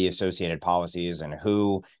some of the associated policies and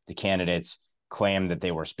who the candidates claimed that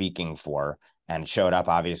they were speaking for and showed up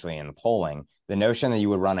obviously in the polling. The notion that you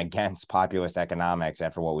would run against populist economics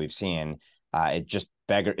after what we've seen,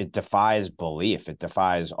 it defies belief. It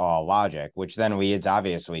defies all logic, which then leads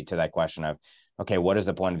obviously to that question of, okay, what is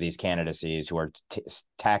the point of these candidacies who are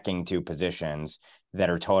tacking to positions that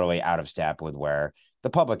are totally out of step with where the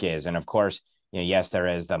public is? And of course, yes, there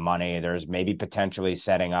is the money. There's maybe potentially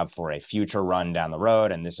setting up for a future run down the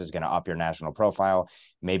road, and this is going to up your national profile.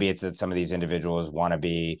 Maybe it's that some of these individuals want to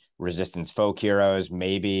be resistance folk heroes.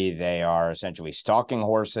 Maybe they are essentially stalking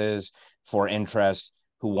horses for interests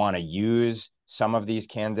who want to use some of these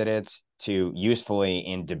candidates to usefully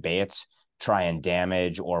in debates try and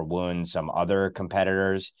damage or wound some other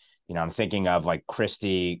competitors. I'm thinking of like Chris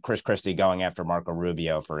Christie going after Marco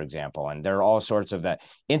Rubio, for example. And there are all sorts of that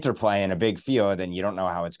interplay in a big field, and you don't know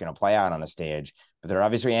how it's going to play out on the stage. But there are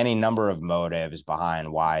obviously any number of motives behind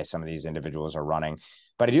why some of these individuals are running.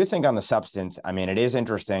 But I do think on the substance, I mean, it is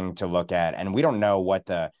interesting to look at, and we don't know what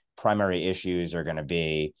the primary issues are going to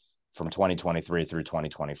be from 2023 through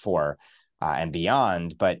 2024 and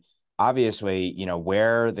beyond. But obviously,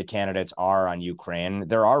 where the candidates are on Ukraine,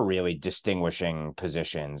 there are really distinguishing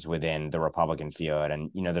positions within the Republican field. And,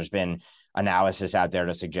 there's been analysis out there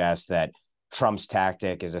to suggest that Trump's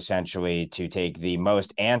tactic is essentially to take the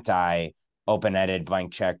most open-ended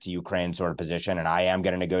blank check to Ukraine sort of position. And I am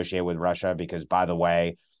going to negotiate with Russia because, by the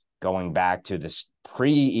way, going back to this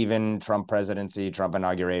even Trump presidency, Trump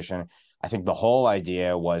inauguration, I think the whole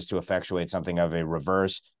idea was to effectuate something of a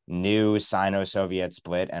reverse new Sino-Soviet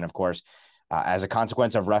split. And of course, as a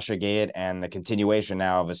consequence of Russiagate and the continuation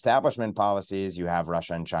now of establishment policies, you have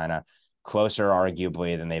Russia and China closer,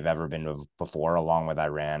 arguably, than they've ever been before, along with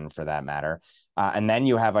Iran, for that matter. And then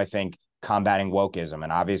you have, I think, combating wokeism.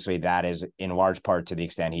 And obviously that is in large part to the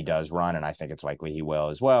extent he does run, and I think it's likely he will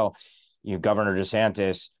as well. Governor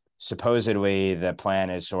DeSantis, supposedly the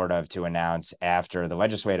plan is sort of to announce after the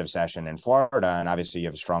legislative session in Florida, and obviously you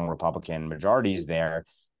have strong Republican majorities there,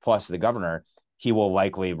 plus the governor, he will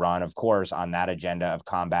likely run, of course, on that agenda of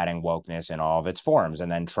combating wokeness in all of its forms.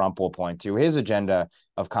 And then Trump will point to his agenda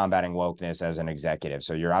of combating wokeness as an executive.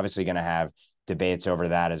 So you're obviously going to have debates over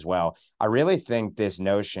that as well. I really think this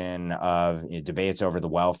notion of debates over the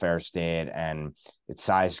welfare state and its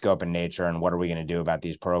size, scope, and nature, and what are we going to do about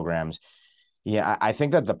these programs. Yeah, I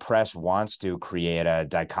think that the press wants to create a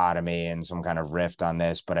dichotomy and some kind of rift on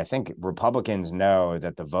this, but I think Republicans know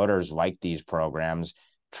that the voters like these programs.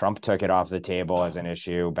 Trump took it off the table as an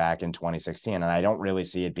issue back in 2016, and I don't really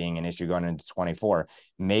see it being an issue going into 24.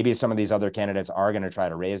 Maybe some of these other candidates are going to try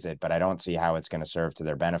to raise it, but I don't see how it's going to serve to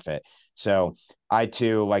their benefit. So I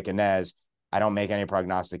too, like Inez, I don't make any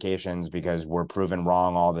prognostications because we're proven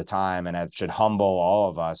wrong all the time, and it should humble all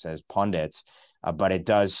of us as pundits. But it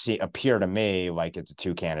does appear to me like it's a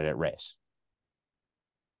two-candidate race.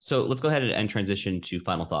 So let's go ahead and transition to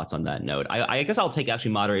final thoughts on that note. I guess I'll take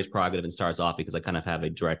actually moderator's prerogative and start us off because I kind of have a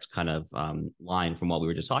direct kind of line from what we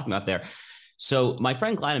were just talking about there. So my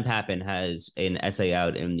friend Gladden Papin has an essay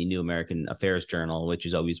out in the New American Affairs Journal, which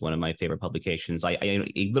is always one of my favorite publications. I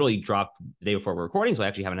literally dropped the day before we're recording, so I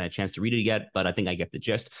actually haven't had a chance to read it yet, but I think I get the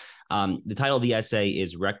gist. The title of the essay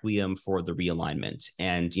is Requiem for the Realignment.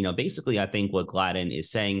 And, basically, I think what Gladden is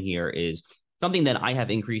saying here is something that I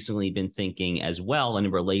have increasingly been thinking as well, and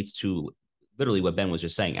it relates to literally what Ben was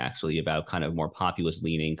just saying, actually, about kind of more populist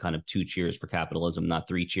leaning, kind of 2 cheers for capitalism, not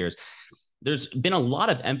 3 cheers. There's been a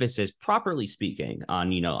lot of emphasis, properly speaking,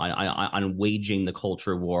 on on waging the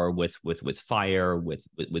culture war with fire, with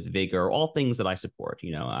vigor, all things that I support,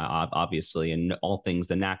 obviously, and all things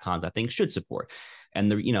the NatCons I think should support.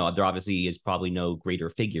 And there obviously is probably no greater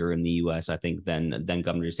figure in the U.S. I think than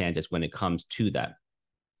Governor DeSantis when it comes to that.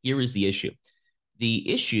 Here is the issue.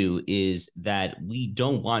 The issue is that we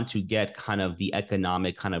don't want to get kind of the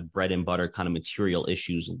economic kind of bread and butter kind of material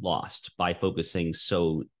issues lost by focusing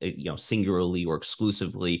so, singularly or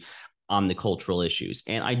exclusively on the cultural issues.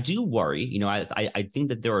 And I do worry, I think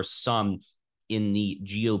that there are some in the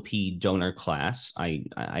GOP donor class.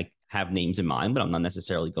 I have names in mind, but I'm not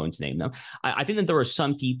necessarily going to name them. I think that there are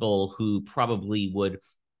some people who probably would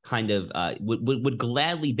kind of would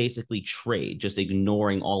gladly basically trade, just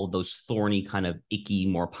ignoring all of those thorny kind of icky,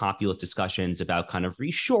 more populist discussions about kind of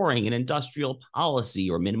reshoring and industrial policy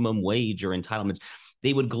or minimum wage or entitlements.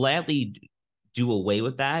 They would gladly do away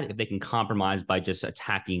with that if they can compromise by just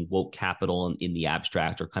attacking woke capital in the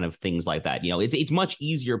abstract or kind of things like that. It's much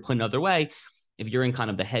easier, put another way, if you're in kind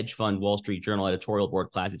of the hedge fund Wall Street Journal editorial board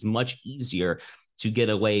class, it's much easier to get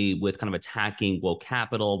away with kind of attacking woke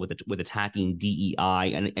capital, with attacking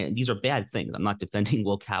DEI. And these are bad things. I'm not defending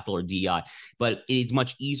woke capital or DEI, but it's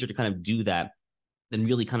much easier to kind of do that than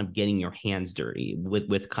really kind of getting your hands dirty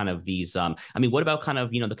with kind of these. What about kind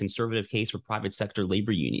of, the conservative case for private sector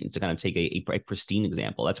labor unions, to kind of take a pristine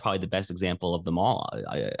example? That's probably the best example of them all,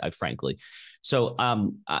 I frankly. So,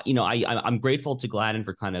 I'm grateful to Gladden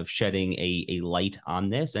for kind of shedding a light on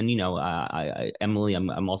this. And, Emily,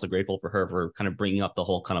 I'm also grateful for her for kind of bringing up the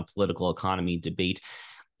whole kind of political economy debate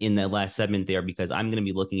in the last segment there, because I'm going to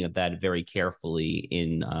be looking at that very carefully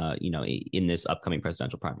in this upcoming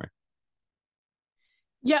presidential primary.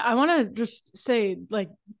 Yeah, I want to just say,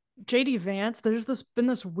 JD Vance, there's been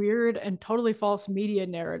this weird and totally false media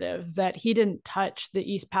narrative that he didn't touch the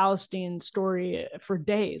East Palestine story for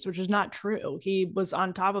days, which is not true. He was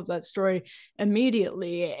on top of that story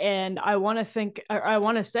immediately. And I want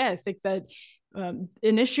to say, I think that an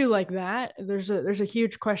issue like that, there's a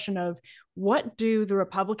huge question of what do the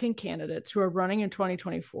Republican candidates who are running in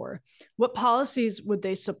 2024, what policies would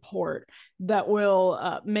they support that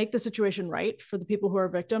will make the situation right for the people who are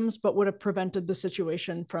victims, but would have prevented the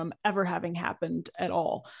situation from ever having happened at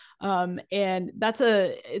all. And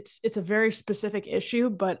it's a very specific issue,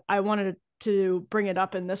 but I wanted to bring it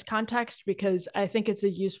up in this context because I think it's a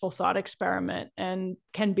useful thought experiment and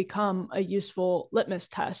can become a useful litmus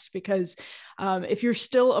test. Because if you're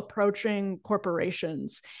still approaching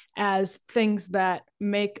corporations as things that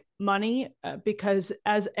make money because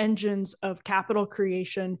as engines of capital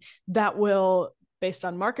creation that will, based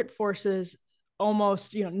on market forces,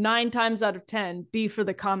 almost 9 times out of 10 be for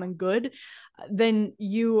the common good, then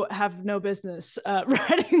you have no business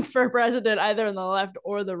running for president either on the left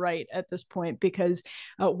or the right at this point, because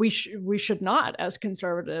we should not, as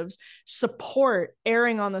conservatives, support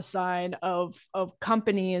erring on the side of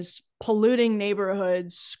companies polluting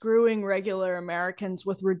neighborhoods, screwing regular Americans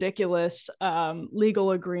with ridiculous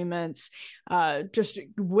legal agreements, just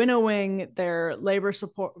winnowing their labor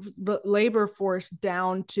force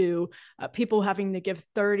down to people having to give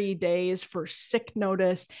 30 days for sick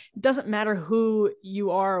notice. It doesn't matter who you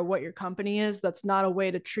are or what your company is. That's not a way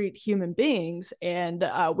to treat human beings. And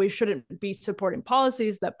we shouldn't be supporting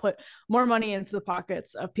policies that put more money into the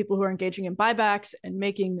pockets of people who are engaging in buybacks and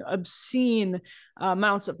making obscene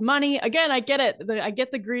amounts of money. Again, I get it. I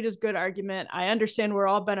get the greed is good argument. I understand we're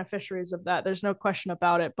all beneficiaries of that. There's no question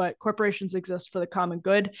about it. But corporations exist for the common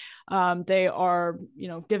good. They are,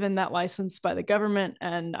 given that license by the government.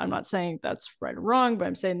 And I'm not saying that's right or wrong, but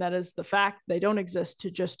I'm saying that is the fact. They don't exist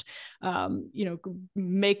to just,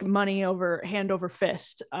 make money hand over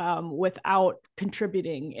fist without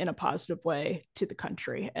contributing in a positive way to the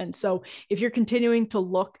country. And so if you're continuing to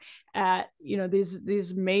look at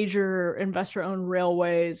these major investor-owned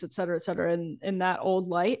railways, et cetera, in that old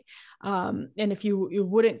light, and if you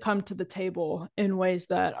wouldn't come to the table in ways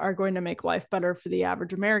that are going to make life better for the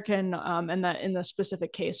average American, and that in the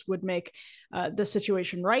specific case would make the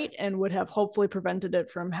situation right and would have hopefully prevented it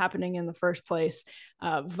from happening in the first place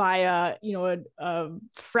via a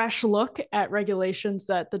fresh look at regulations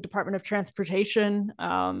that the Department of Transportation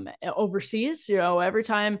oversees. Every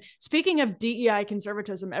time, speaking of DEI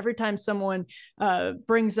conservatism, every time someone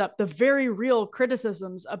brings up the very real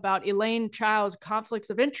criticisms about Elaine Chao's conflicts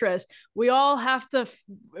of interest, we all have to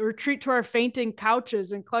retreat to our fainting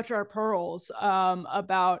couches and clutch our pearls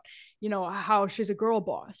about how she's a girl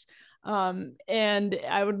boss. And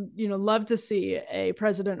I would, love to see a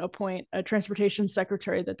president appoint a transportation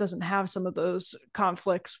secretary that doesn't have some of those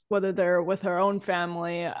conflicts, whether they're with her own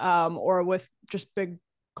family or with just big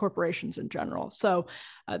corporations in general. So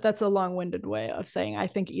that's a long-winded way of saying I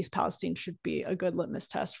think East Palestine should be a good litmus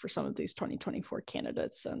test for some of these 2024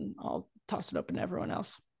 candidates, and I'll toss it open to everyone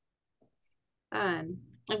else. I'm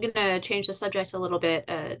going to change the subject a little bit,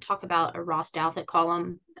 talk about a Ross Douthat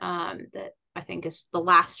column that I think is the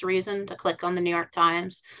last reason to click on the New York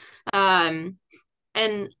Times. And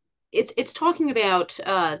it's talking about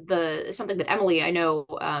something that Emily, I know,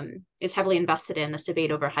 is heavily invested in, this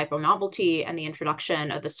debate over hypernovelty and the introduction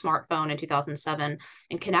of the smartphone in 2007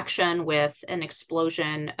 in connection with an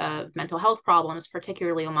explosion of mental health problems,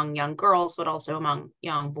 particularly among young girls, but also among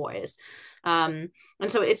young boys. And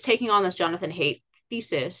so it's taking on this Jonathan Haidt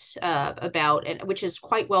thesis about, and which is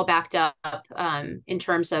quite well backed up in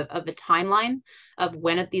terms of the timeline of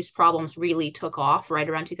when these problems really took off, right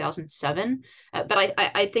around 2007. But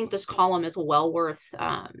I think this column is well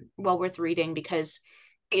worth reading because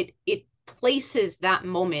it places that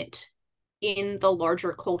moment in the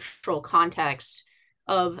larger cultural context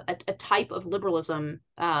of a type of liberalism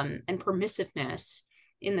and permissiveness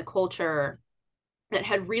in the culture that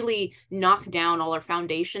had really knocked down all our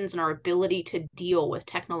foundations and our ability to deal with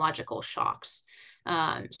technological shocks.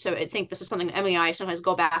 So I think this is something Emily and I sometimes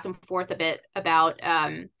go back and forth a bit about.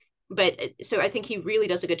 So I think he really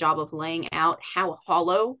does a good job of laying out how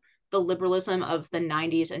hollow the liberalism of the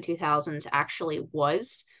 90s and 2000s actually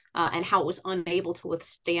was, and how it was unable to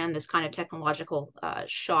withstand this kind of technological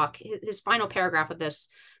shock. His final paragraph of this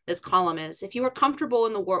column is, if you are comfortable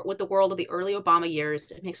with the world of the early Obama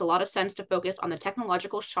years, it makes a lot of sense to focus on the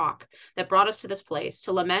technological shock that brought us to this place,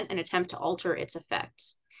 to lament and attempt to alter its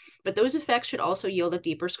effects. But those effects should also yield a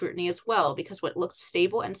deeper scrutiny as well, because what looked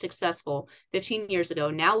stable and successful 15 years ago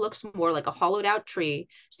now looks more like a hollowed out tree,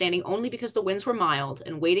 standing only because the winds were mild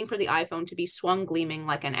and waiting for the iPhone to be swung gleaming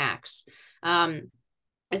like an axe.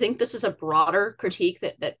 I think this is a broader critique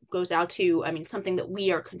that goes out to, something that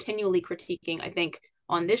we are continually critiquing, I think,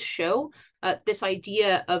 on this show, this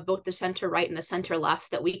idea of both the center right and the center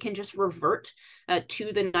left, that we can just revert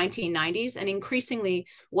to the 1990s, and increasingly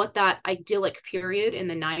what that idyllic period in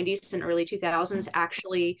the 90s and early 2000s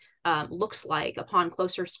actually looks like upon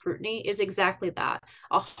closer scrutiny is exactly that,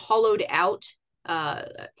 a hollowed out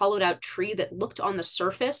tree that looked on the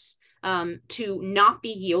surface to not be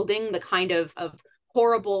yielding the kind of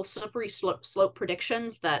horrible slippery slope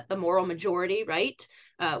predictions that the moral majority, right,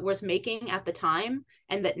 was making at the time,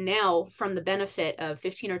 and that now, from the benefit of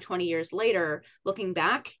 15 or 20 years later, looking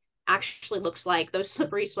back, actually looks like those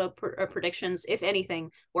slippery slope predictions, if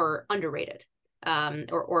anything, were underrated,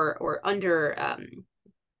 or under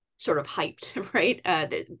sort of hyped, right?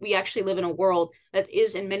 That we actually live in a world that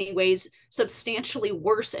is in many ways substantially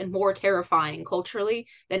worse and more terrifying culturally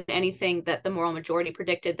than anything that the moral majority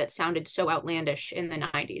predicted that sounded so outlandish in the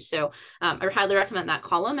 90s. So I highly recommend that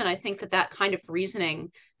column. And I think that that kind of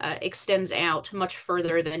reasoning extends out much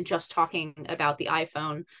further than just talking about the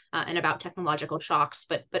iPhone and about technological shocks,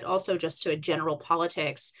 but also just to a general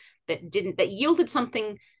politics that yielded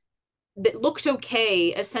something that looked okay,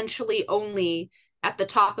 essentially only at the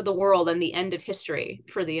top of the world and the end of history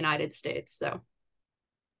for the United States. So,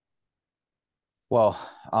 well,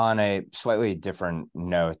 on a slightly different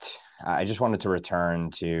note, I just wanted to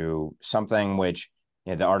return to something which,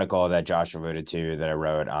 the article that Josh alluded to that I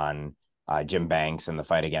wrote on Jim Banks and the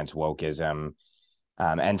fight against wokeism,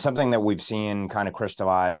 and something that we've seen kind of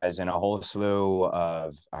crystallize in a whole slew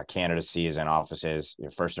of candidacies and offices,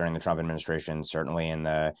 first during the Trump administration, certainly in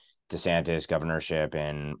the DeSantis governorship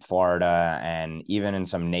in Florida, and even in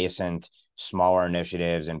some nascent, smaller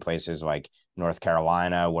initiatives in places like North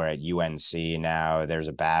Carolina, where at UNC now there's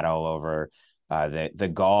a battle over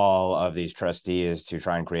the goal of these trustees to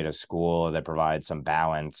try and create a school that provides some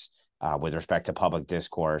balance with respect to public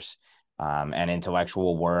discourse and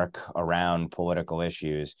intellectual work around political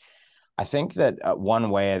issues. I think that one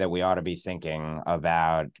way that we ought to be thinking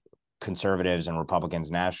about conservatives and Republicans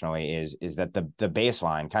nationally is that the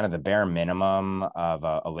baseline, kind of the bare minimum of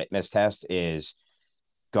a litmus test, is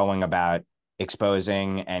going about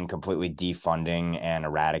exposing and completely defunding and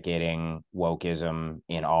eradicating wokeism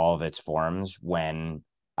in all of its forms when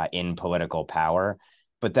in political power.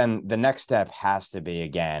 But then the next step has to be,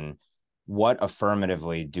 again, what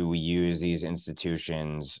affirmatively do we use these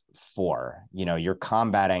institutions for? You're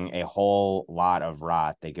combating a whole lot of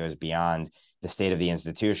rot that goes beyond the state of the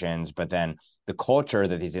institutions, but then the culture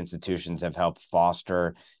that these institutions have helped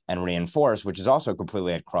foster and reinforce, which is also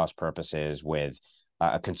completely at cross purposes with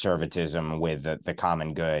conservatism, with the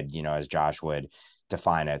common good, as Josh would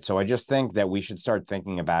define it. So I just think that we should start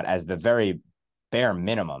thinking about, as the very bare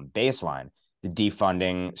minimum baseline, the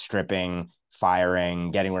defunding, stripping,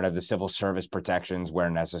 firing, getting rid of the civil service protections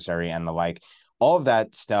where necessary, and the like. All of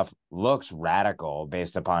that stuff looks radical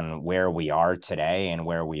based upon where we are today and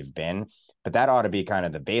where we've been, but that ought to be kind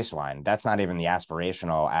of the baseline. That's not even the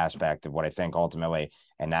aspirational aspect of what I think ultimately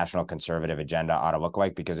a national conservative agenda ought to look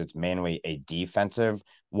like, because it's mainly a defensive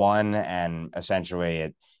one, and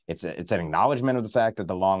essentially it's an acknowledgement of the fact that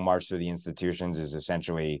the long march through the institutions is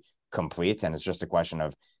essentially complete, and it's just a question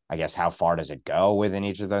of, I guess, how far does it go within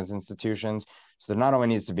each of those institutions? So there not only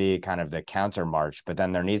needs to be kind of the counter march, but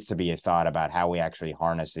then there needs to be a thought about how we actually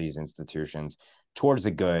harness these institutions towards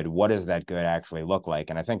the good. What does that good actually look like?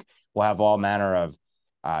 And I think we'll have all manner of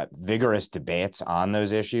vigorous debates on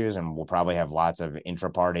those issues, and we'll probably have lots of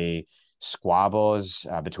intra-party squabbles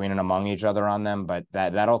between and among each other on them. But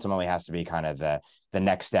that ultimately has to be kind of the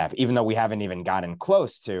next step, even though we haven't even gotten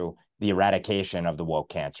close to the eradication of the woke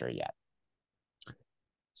cancer yet.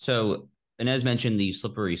 So Inez mentioned the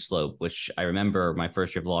slippery slope, which I remember my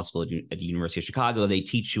first year of law school at the University of Chicago, they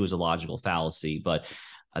teach you as a logical fallacy, but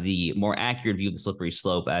the more accurate view of the slippery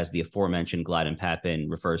slope, as the aforementioned Gladden Papin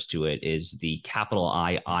refers to it, is the capital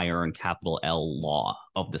I iron, capital L law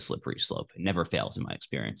of the slippery slope. It never fails in my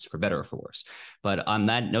experience, for better or for worse. But on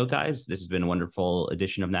that note, guys, this has been a wonderful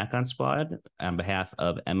edition of NatCon Squad. On behalf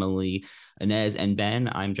of Emily, Inez, and Ben,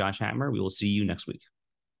 I'm Josh Hammer. We will see you next week.